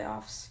card in the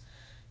playoffs,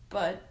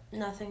 but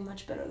nothing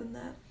much better than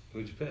that.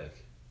 Who'd you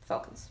pick?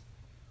 Falcons.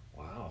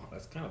 Wow,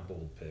 that's kind of a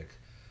bold pick.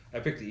 I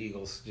picked the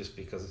Eagles just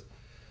because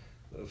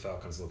the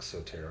Falcons look so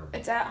terrible.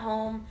 It's at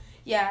home.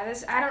 Yeah,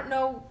 I don't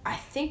know. I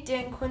think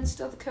Dan Quinn's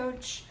still the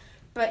coach,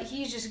 but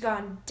he's just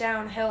gone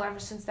downhill ever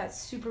since that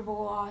Super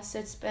Bowl loss.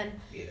 It's been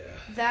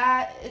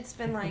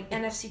like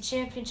NFC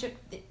Championship.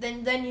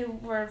 Then you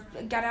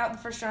got out in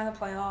the first round of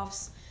the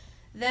playoffs.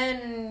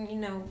 Then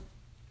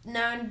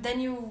then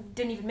you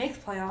didn't even make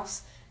the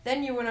playoffs.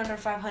 Then you went under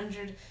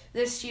 500.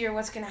 This year,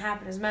 what's going to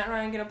happen? Is Matt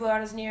Ryan going to blow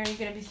out his knee? Or are you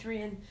going to be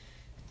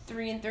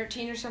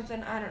 3-13 or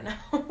something? I don't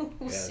know.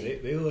 We'll see.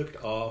 They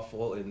looked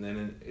awful, and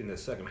then in the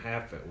second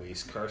half at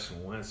least,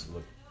 Carson Wentz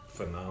looked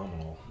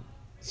phenomenal.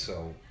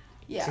 So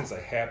since I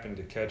happened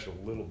to catch a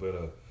little bit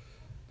of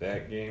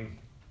that game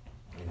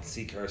and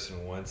see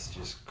Carson Wentz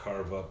just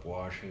carve up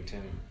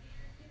Washington,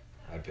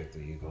 I picked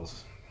the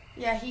Eagles.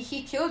 Yeah,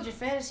 he killed your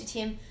fantasy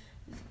team.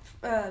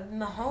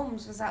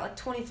 Mahomes was at like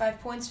 25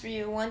 points for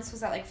you. Wentz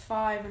was at like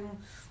 5, and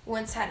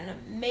Wentz had an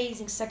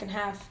amazing second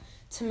half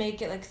to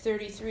make it like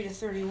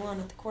 33-31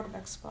 at the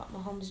quarterback spot.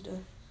 Mahomes to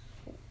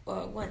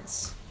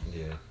Wentz.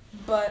 Yeah.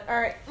 But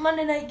all right,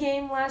 Monday night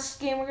game,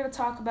 last game we're gonna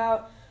talk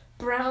about,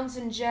 Browns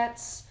and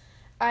Jets.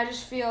 I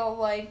just feel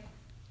like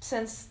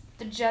since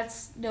the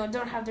Jets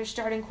don't have their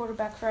starting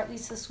quarterback for at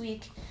least this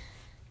week,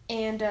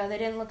 and they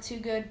didn't look too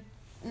good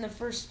in the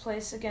first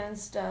place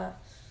against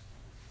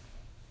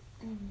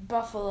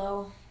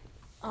Buffalo.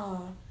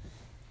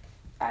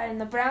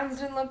 And the Browns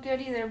didn't look good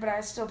either, but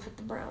I still picked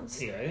the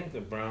Browns. Yeah, I think the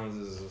Browns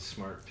is a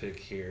smart pick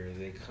here.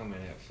 They come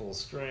in at full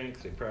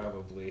strength. They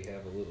probably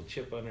have a little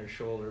chip on their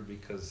shoulder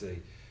because they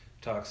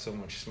talked so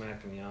much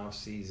smack in the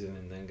offseason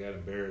and then got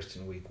embarrassed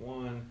in week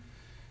one.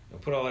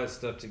 Put all that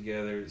stuff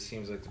together, it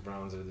seems like the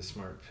Browns are the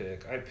smart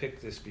pick. I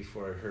picked this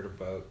before I heard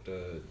about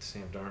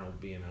Sam Darnold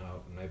being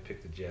out, and I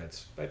picked the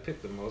Jets. I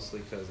picked them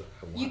mostly because I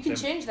want them. You can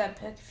change that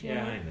pick if you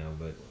want. Yeah, I know,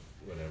 but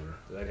whatever.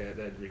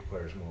 That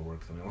requires more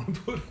work than I want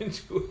to put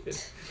into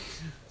it.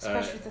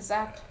 Especially with this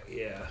app.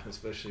 Yeah,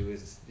 especially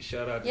with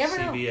shout out to You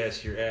never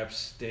CBS. Your app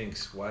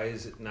stinks. Why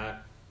is it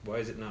not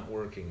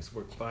working? It's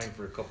worked fine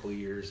for a couple of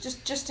years.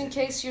 Just in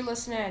case you're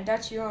listening, I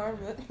doubt you are,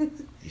 but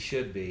you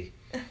should be.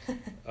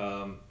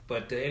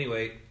 But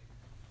anyway,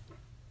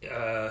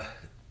 I'm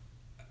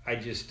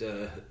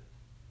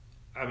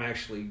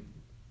actually,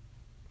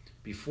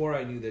 before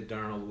I knew that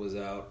Darnold was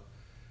out,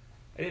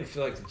 I didn't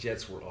feel like the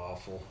Jets were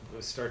awful. It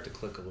would start to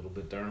click a little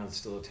bit. Darnold's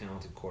still a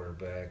talented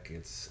quarterback.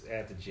 It's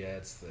at the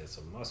Jets. It's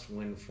a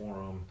must-win for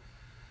them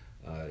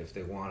if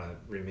they want to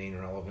remain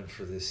relevant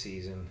for this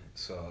season.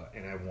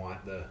 And I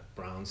want the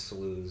Browns to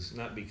lose,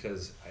 not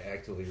because I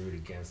actively root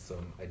against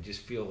them. I just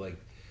feel like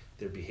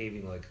they're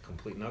behaving like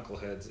complete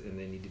knuckleheads, and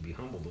they need to be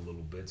humbled a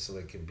little bit so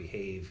they can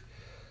behave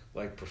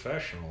like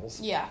professionals.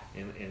 Yeah.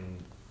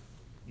 And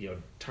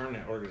turn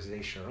that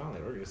organization around.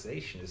 That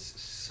organization is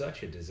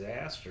such a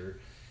disaster.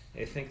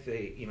 I think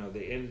they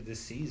ended the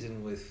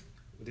season with.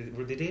 Did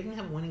they even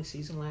have a winning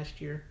season last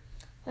year?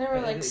 They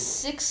were like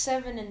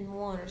 6-7-1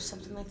 or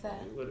something like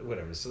that.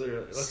 Whatever. So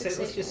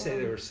let's just say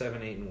they were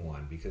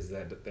 7-8-1 because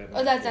that.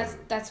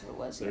 That's what it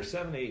was. They're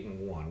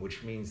 7-8-1,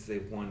 which means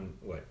they've won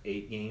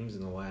 8 games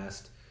in the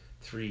last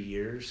 3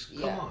 years.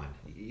 Come on,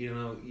 you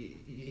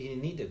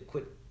need to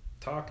quit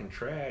talking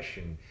trash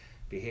and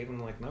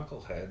behaving like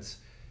knuckleheads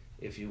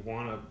if you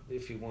wanna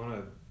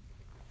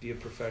be a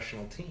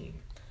professional team.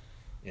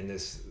 In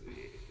this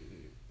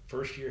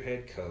first-year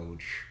head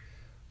coach,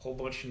 whole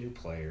bunch of new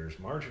players,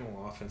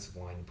 marginal offensive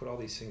line, you put all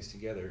these things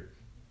together,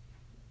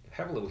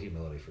 have a little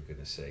humility, for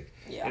goodness sake.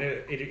 Yeah. And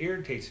it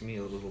irritates me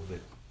a little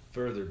bit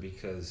further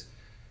because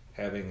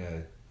having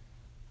a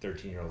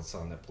 13-year-old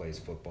son that plays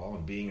football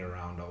and being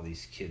around all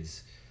these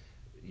kids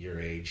your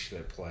age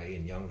that play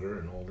and younger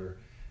and older,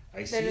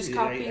 they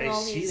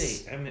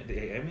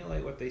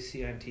emulate what they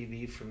see on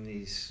TV from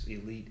these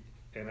elite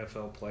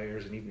NFL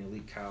players and even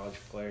elite college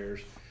players.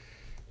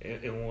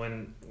 And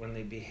when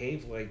they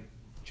behave like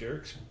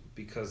jerks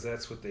because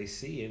that's what they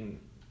see, and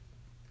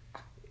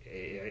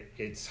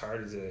it's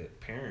hard as a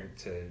parent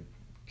to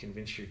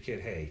convince your kid,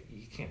 hey,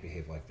 you can't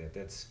behave like that.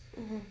 That's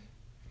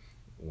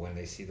when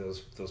they see those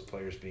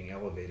players being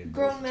elevated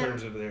in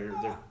terms of their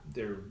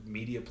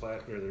media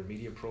their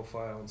media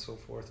profile and so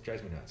forth. It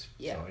drives me nuts.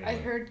 Yeah, so anyway. I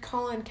heard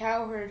Colin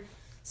Cowherd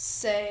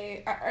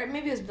say, or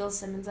maybe it was Bill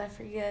Simmons, I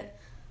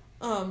forget.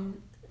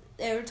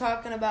 They were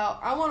talking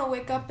about, I want to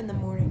wake up in the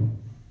morning.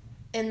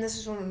 and this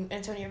is when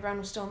Antonio Brown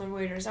was still on the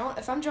Raiders.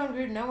 If I'm John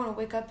Gruden, I want to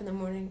wake up in the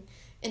morning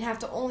and have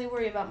to only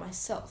worry about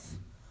myself.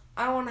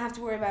 I don't want to have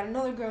to worry about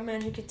another grown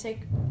man who can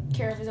take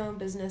care of his own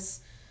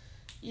business.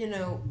 You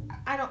know,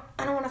 I don't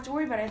want to have to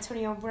worry about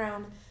Antonio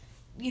Brown,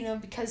 you know,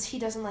 because he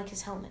doesn't like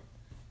his helmet.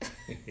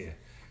 Yeah.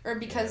 Or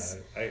because...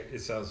 Yeah, it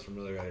sounds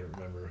familiar. I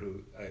remember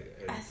who...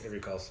 I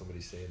recall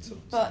somebody saying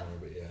something but similar,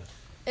 but yeah.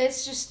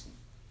 It's just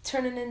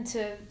turning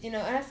into, you know,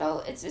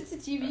 NFL, it's a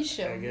TV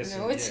show, I guess you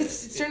know?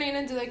 It's turning it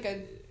into like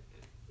a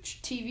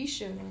TV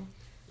show now.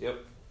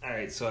 Yep. All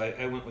right, so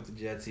I went with the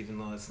Jets, even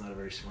though it's not a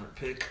very smart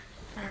pick.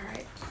 All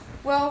right.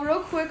 Well,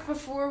 real quick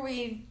before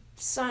we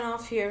sign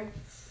off here,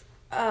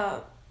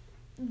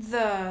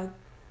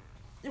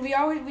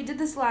 we did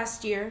this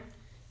last year,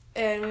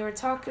 and we were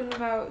talking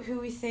about who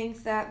we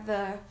think that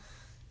the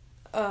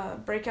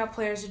breakout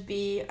players would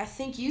be. I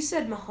think you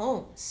said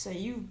Mahomes, so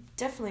you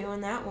definitely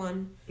won that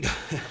one.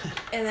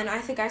 And then I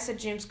think I said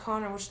James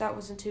Conner, which that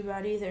wasn't too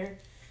bad either.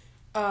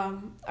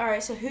 All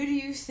right, so who do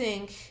you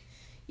think?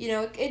 You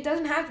know, it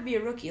doesn't have to be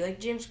a rookie. Like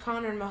James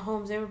Conner and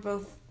Mahomes, they were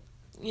both,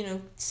 you know,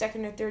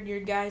 second or third year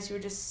guys who were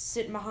just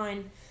sitting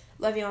behind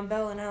Le'Veon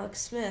Bell and Alex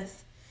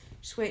Smith,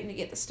 just waiting to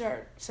get the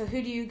start. So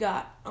who do you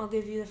got? I'll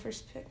give you the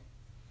first pick.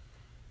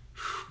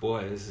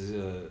 Boy, this is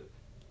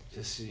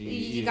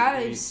you got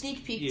a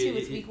sneak peek too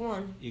with week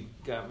 1. You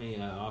got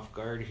me off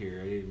guard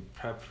here. I didn't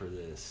prep for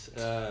this.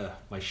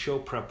 My show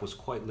prep was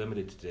quite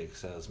limited today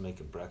because I was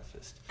making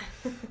breakfast.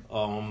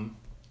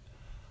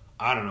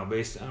 I don't know.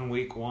 Based on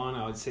week 1,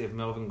 I would say if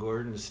Melvin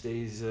Gordon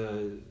stays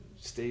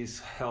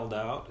held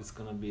out, it's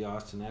going to be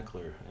Austin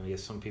Eckler. I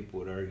guess some people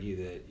would argue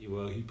that,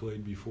 well, he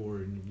played before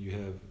and you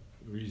have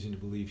reason to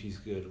believe he's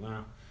good.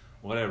 Well,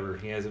 whatever.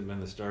 He hasn't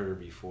been the starter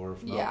before.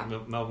 If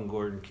Melvin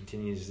Gordon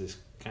continues this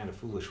kind of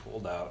foolish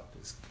holdout,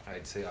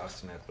 I'd say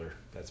Austin Eckler.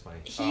 That's my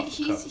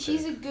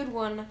he's a good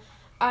one.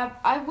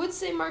 I would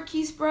say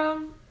Marquise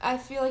Brown. I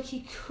feel like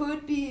he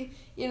could be,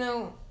 you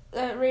know,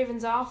 that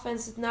Ravens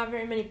offense is not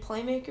very many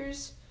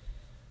playmakers.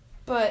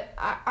 But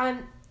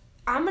I'm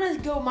going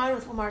to go mine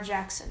with Lamar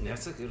Jackson.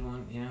 That's a good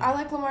one, yeah. I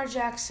like Lamar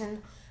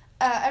Jackson.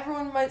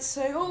 Everyone might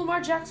say, oh,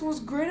 Lamar Jackson was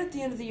great at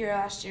the end of the year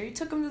last year. He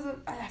took him to the...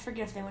 I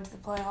forget if they went to the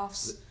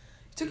playoffs.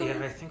 I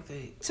think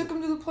they... Took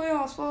him to the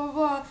playoffs, blah, blah,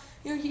 blah.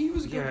 You know, he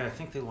was good. Yeah, I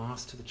think they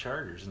lost to the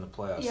Chargers in the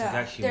playoffs. Yeah, they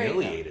got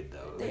humiliated,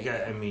 though.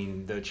 I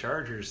mean, the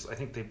Chargers, I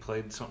think they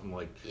played something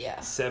like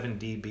 7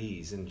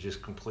 DBs and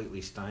just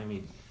completely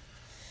stymied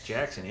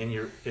Jackson. And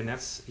you're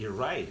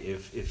right.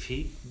 If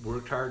he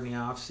worked hard in the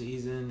off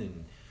season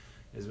and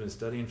has been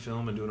studying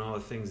film and doing all the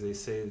things they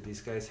say that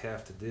these guys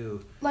have to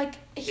do, like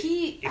if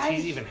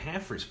he's even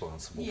half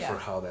responsible for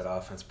how that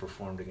offense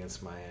performed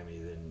against Miami,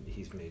 then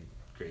he's made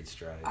great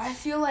strides. I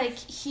feel like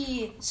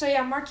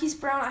Marquise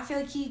Brown, I feel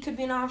like he could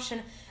be an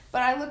option,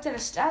 but I looked at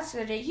his stats the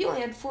other day. He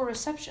only had 4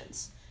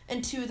 receptions,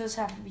 and 2 of those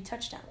happened to be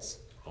touchdowns.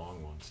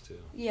 Long ones, too.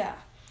 Yeah.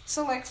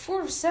 So,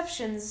 4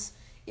 receptions,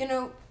 you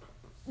know,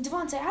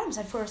 Devontae Adams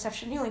had 4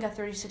 receptions. He only got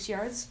 36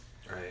 yards.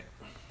 Right.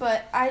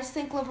 But I just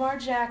think Lamar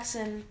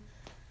Jackson...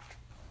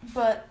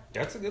 But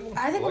that's a good one.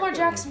 I think Lamar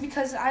Jackson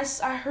because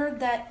I heard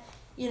that,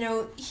 you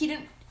know, he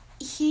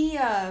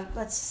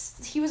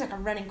was like a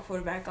running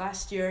quarterback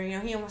last year. You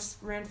know, he almost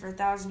ran for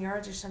 1,000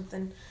 yards or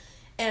something.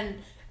 And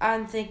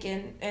I'm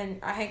thinking, and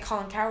I think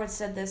Colin Cowherd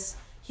said this,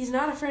 he's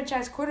not a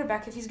franchise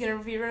quarterback if he's going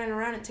to be running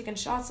around and taking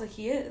shots like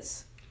he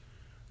is.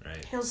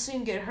 Right. He'll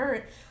soon get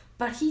hurt.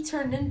 But he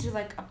turned into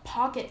like a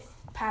pocket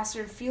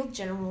passer, field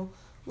general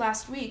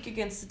last week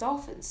against the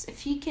Dolphins.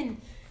 If he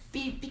can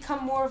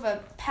become more of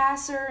a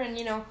passer and,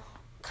 you know,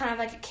 kind of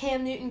like a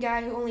Cam Newton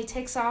guy who only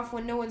takes off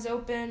when no one's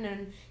open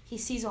and he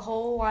sees a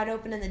hole wide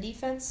open in the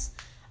defense,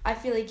 I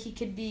feel like he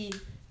could be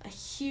a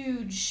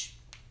huge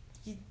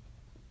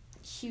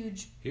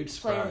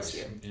player this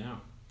year. Yeah,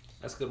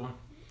 that's a good one.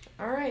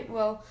 All right,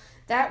 well,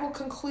 that will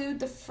conclude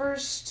the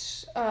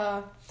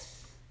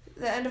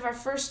end of our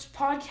first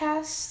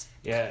podcast.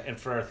 Yeah, and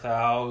for our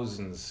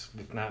thousands,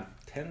 if not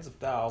tens of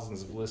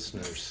thousands of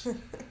listeners,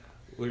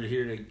 we're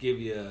here to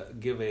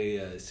give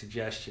a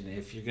suggestion.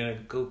 If you're gonna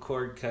go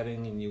cord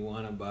cutting and you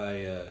want to buy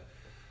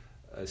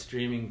a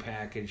streaming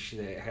package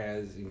that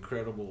has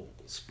incredible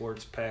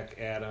sports pack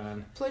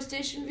add-on,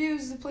 PlayStation Vue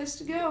is the place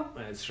to go.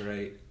 That's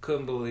right.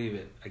 Couldn't believe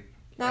it.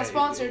 Not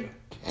sponsored.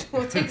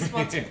 We'll take a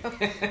sponsor.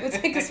 We'll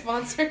take a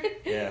sponsor.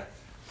 Yeah.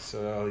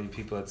 So all you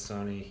people at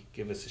Sony,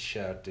 give us a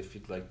shout if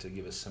you'd like to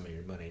give us some of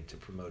your money to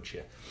promote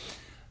you.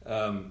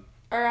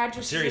 Our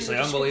address seriously,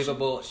 is in the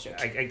unbelievable.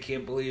 I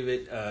can't believe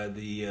it.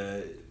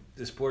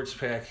 The sports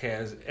pack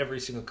has every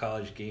single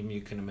college game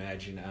you can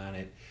imagine on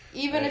it.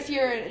 Even if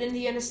you're an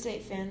Indiana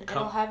State fan,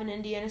 it'll have an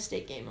Indiana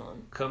State game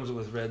on. Comes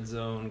with Red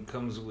Zone,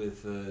 comes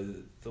with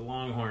the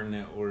Longhorn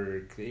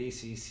Network, the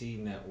ACC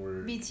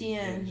Network.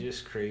 BTN.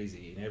 Just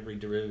crazy, and every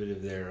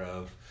derivative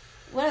thereof.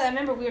 Well, I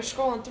remember we were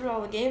scrolling through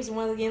all the games, and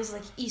one of the games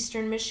was like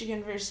Eastern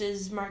Michigan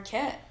versus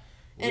Marquette.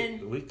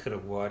 And we could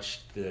have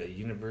watched the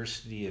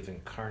University of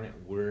Incarnate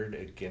Word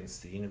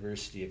against the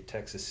University of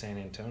Texas San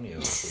Antonio.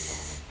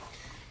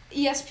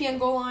 ESPN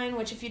Goal Line,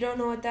 which if you don't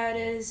know what that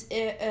is,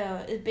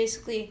 it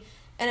basically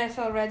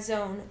NFL Red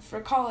Zone for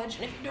college.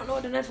 And if you don't know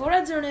what NFL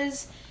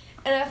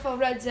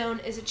Red Zone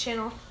is a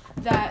channel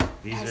that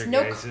These has are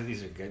no... guys.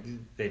 These are guys.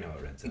 They know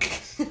what red zone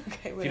is.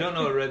 Okay, If you don't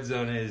know what red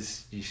zone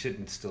is, you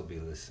shouldn't still be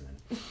listening.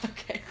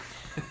 Okay.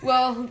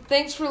 Well,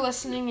 thanks for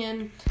listening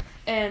in,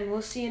 and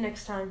we'll see you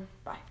next time.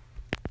 Bye.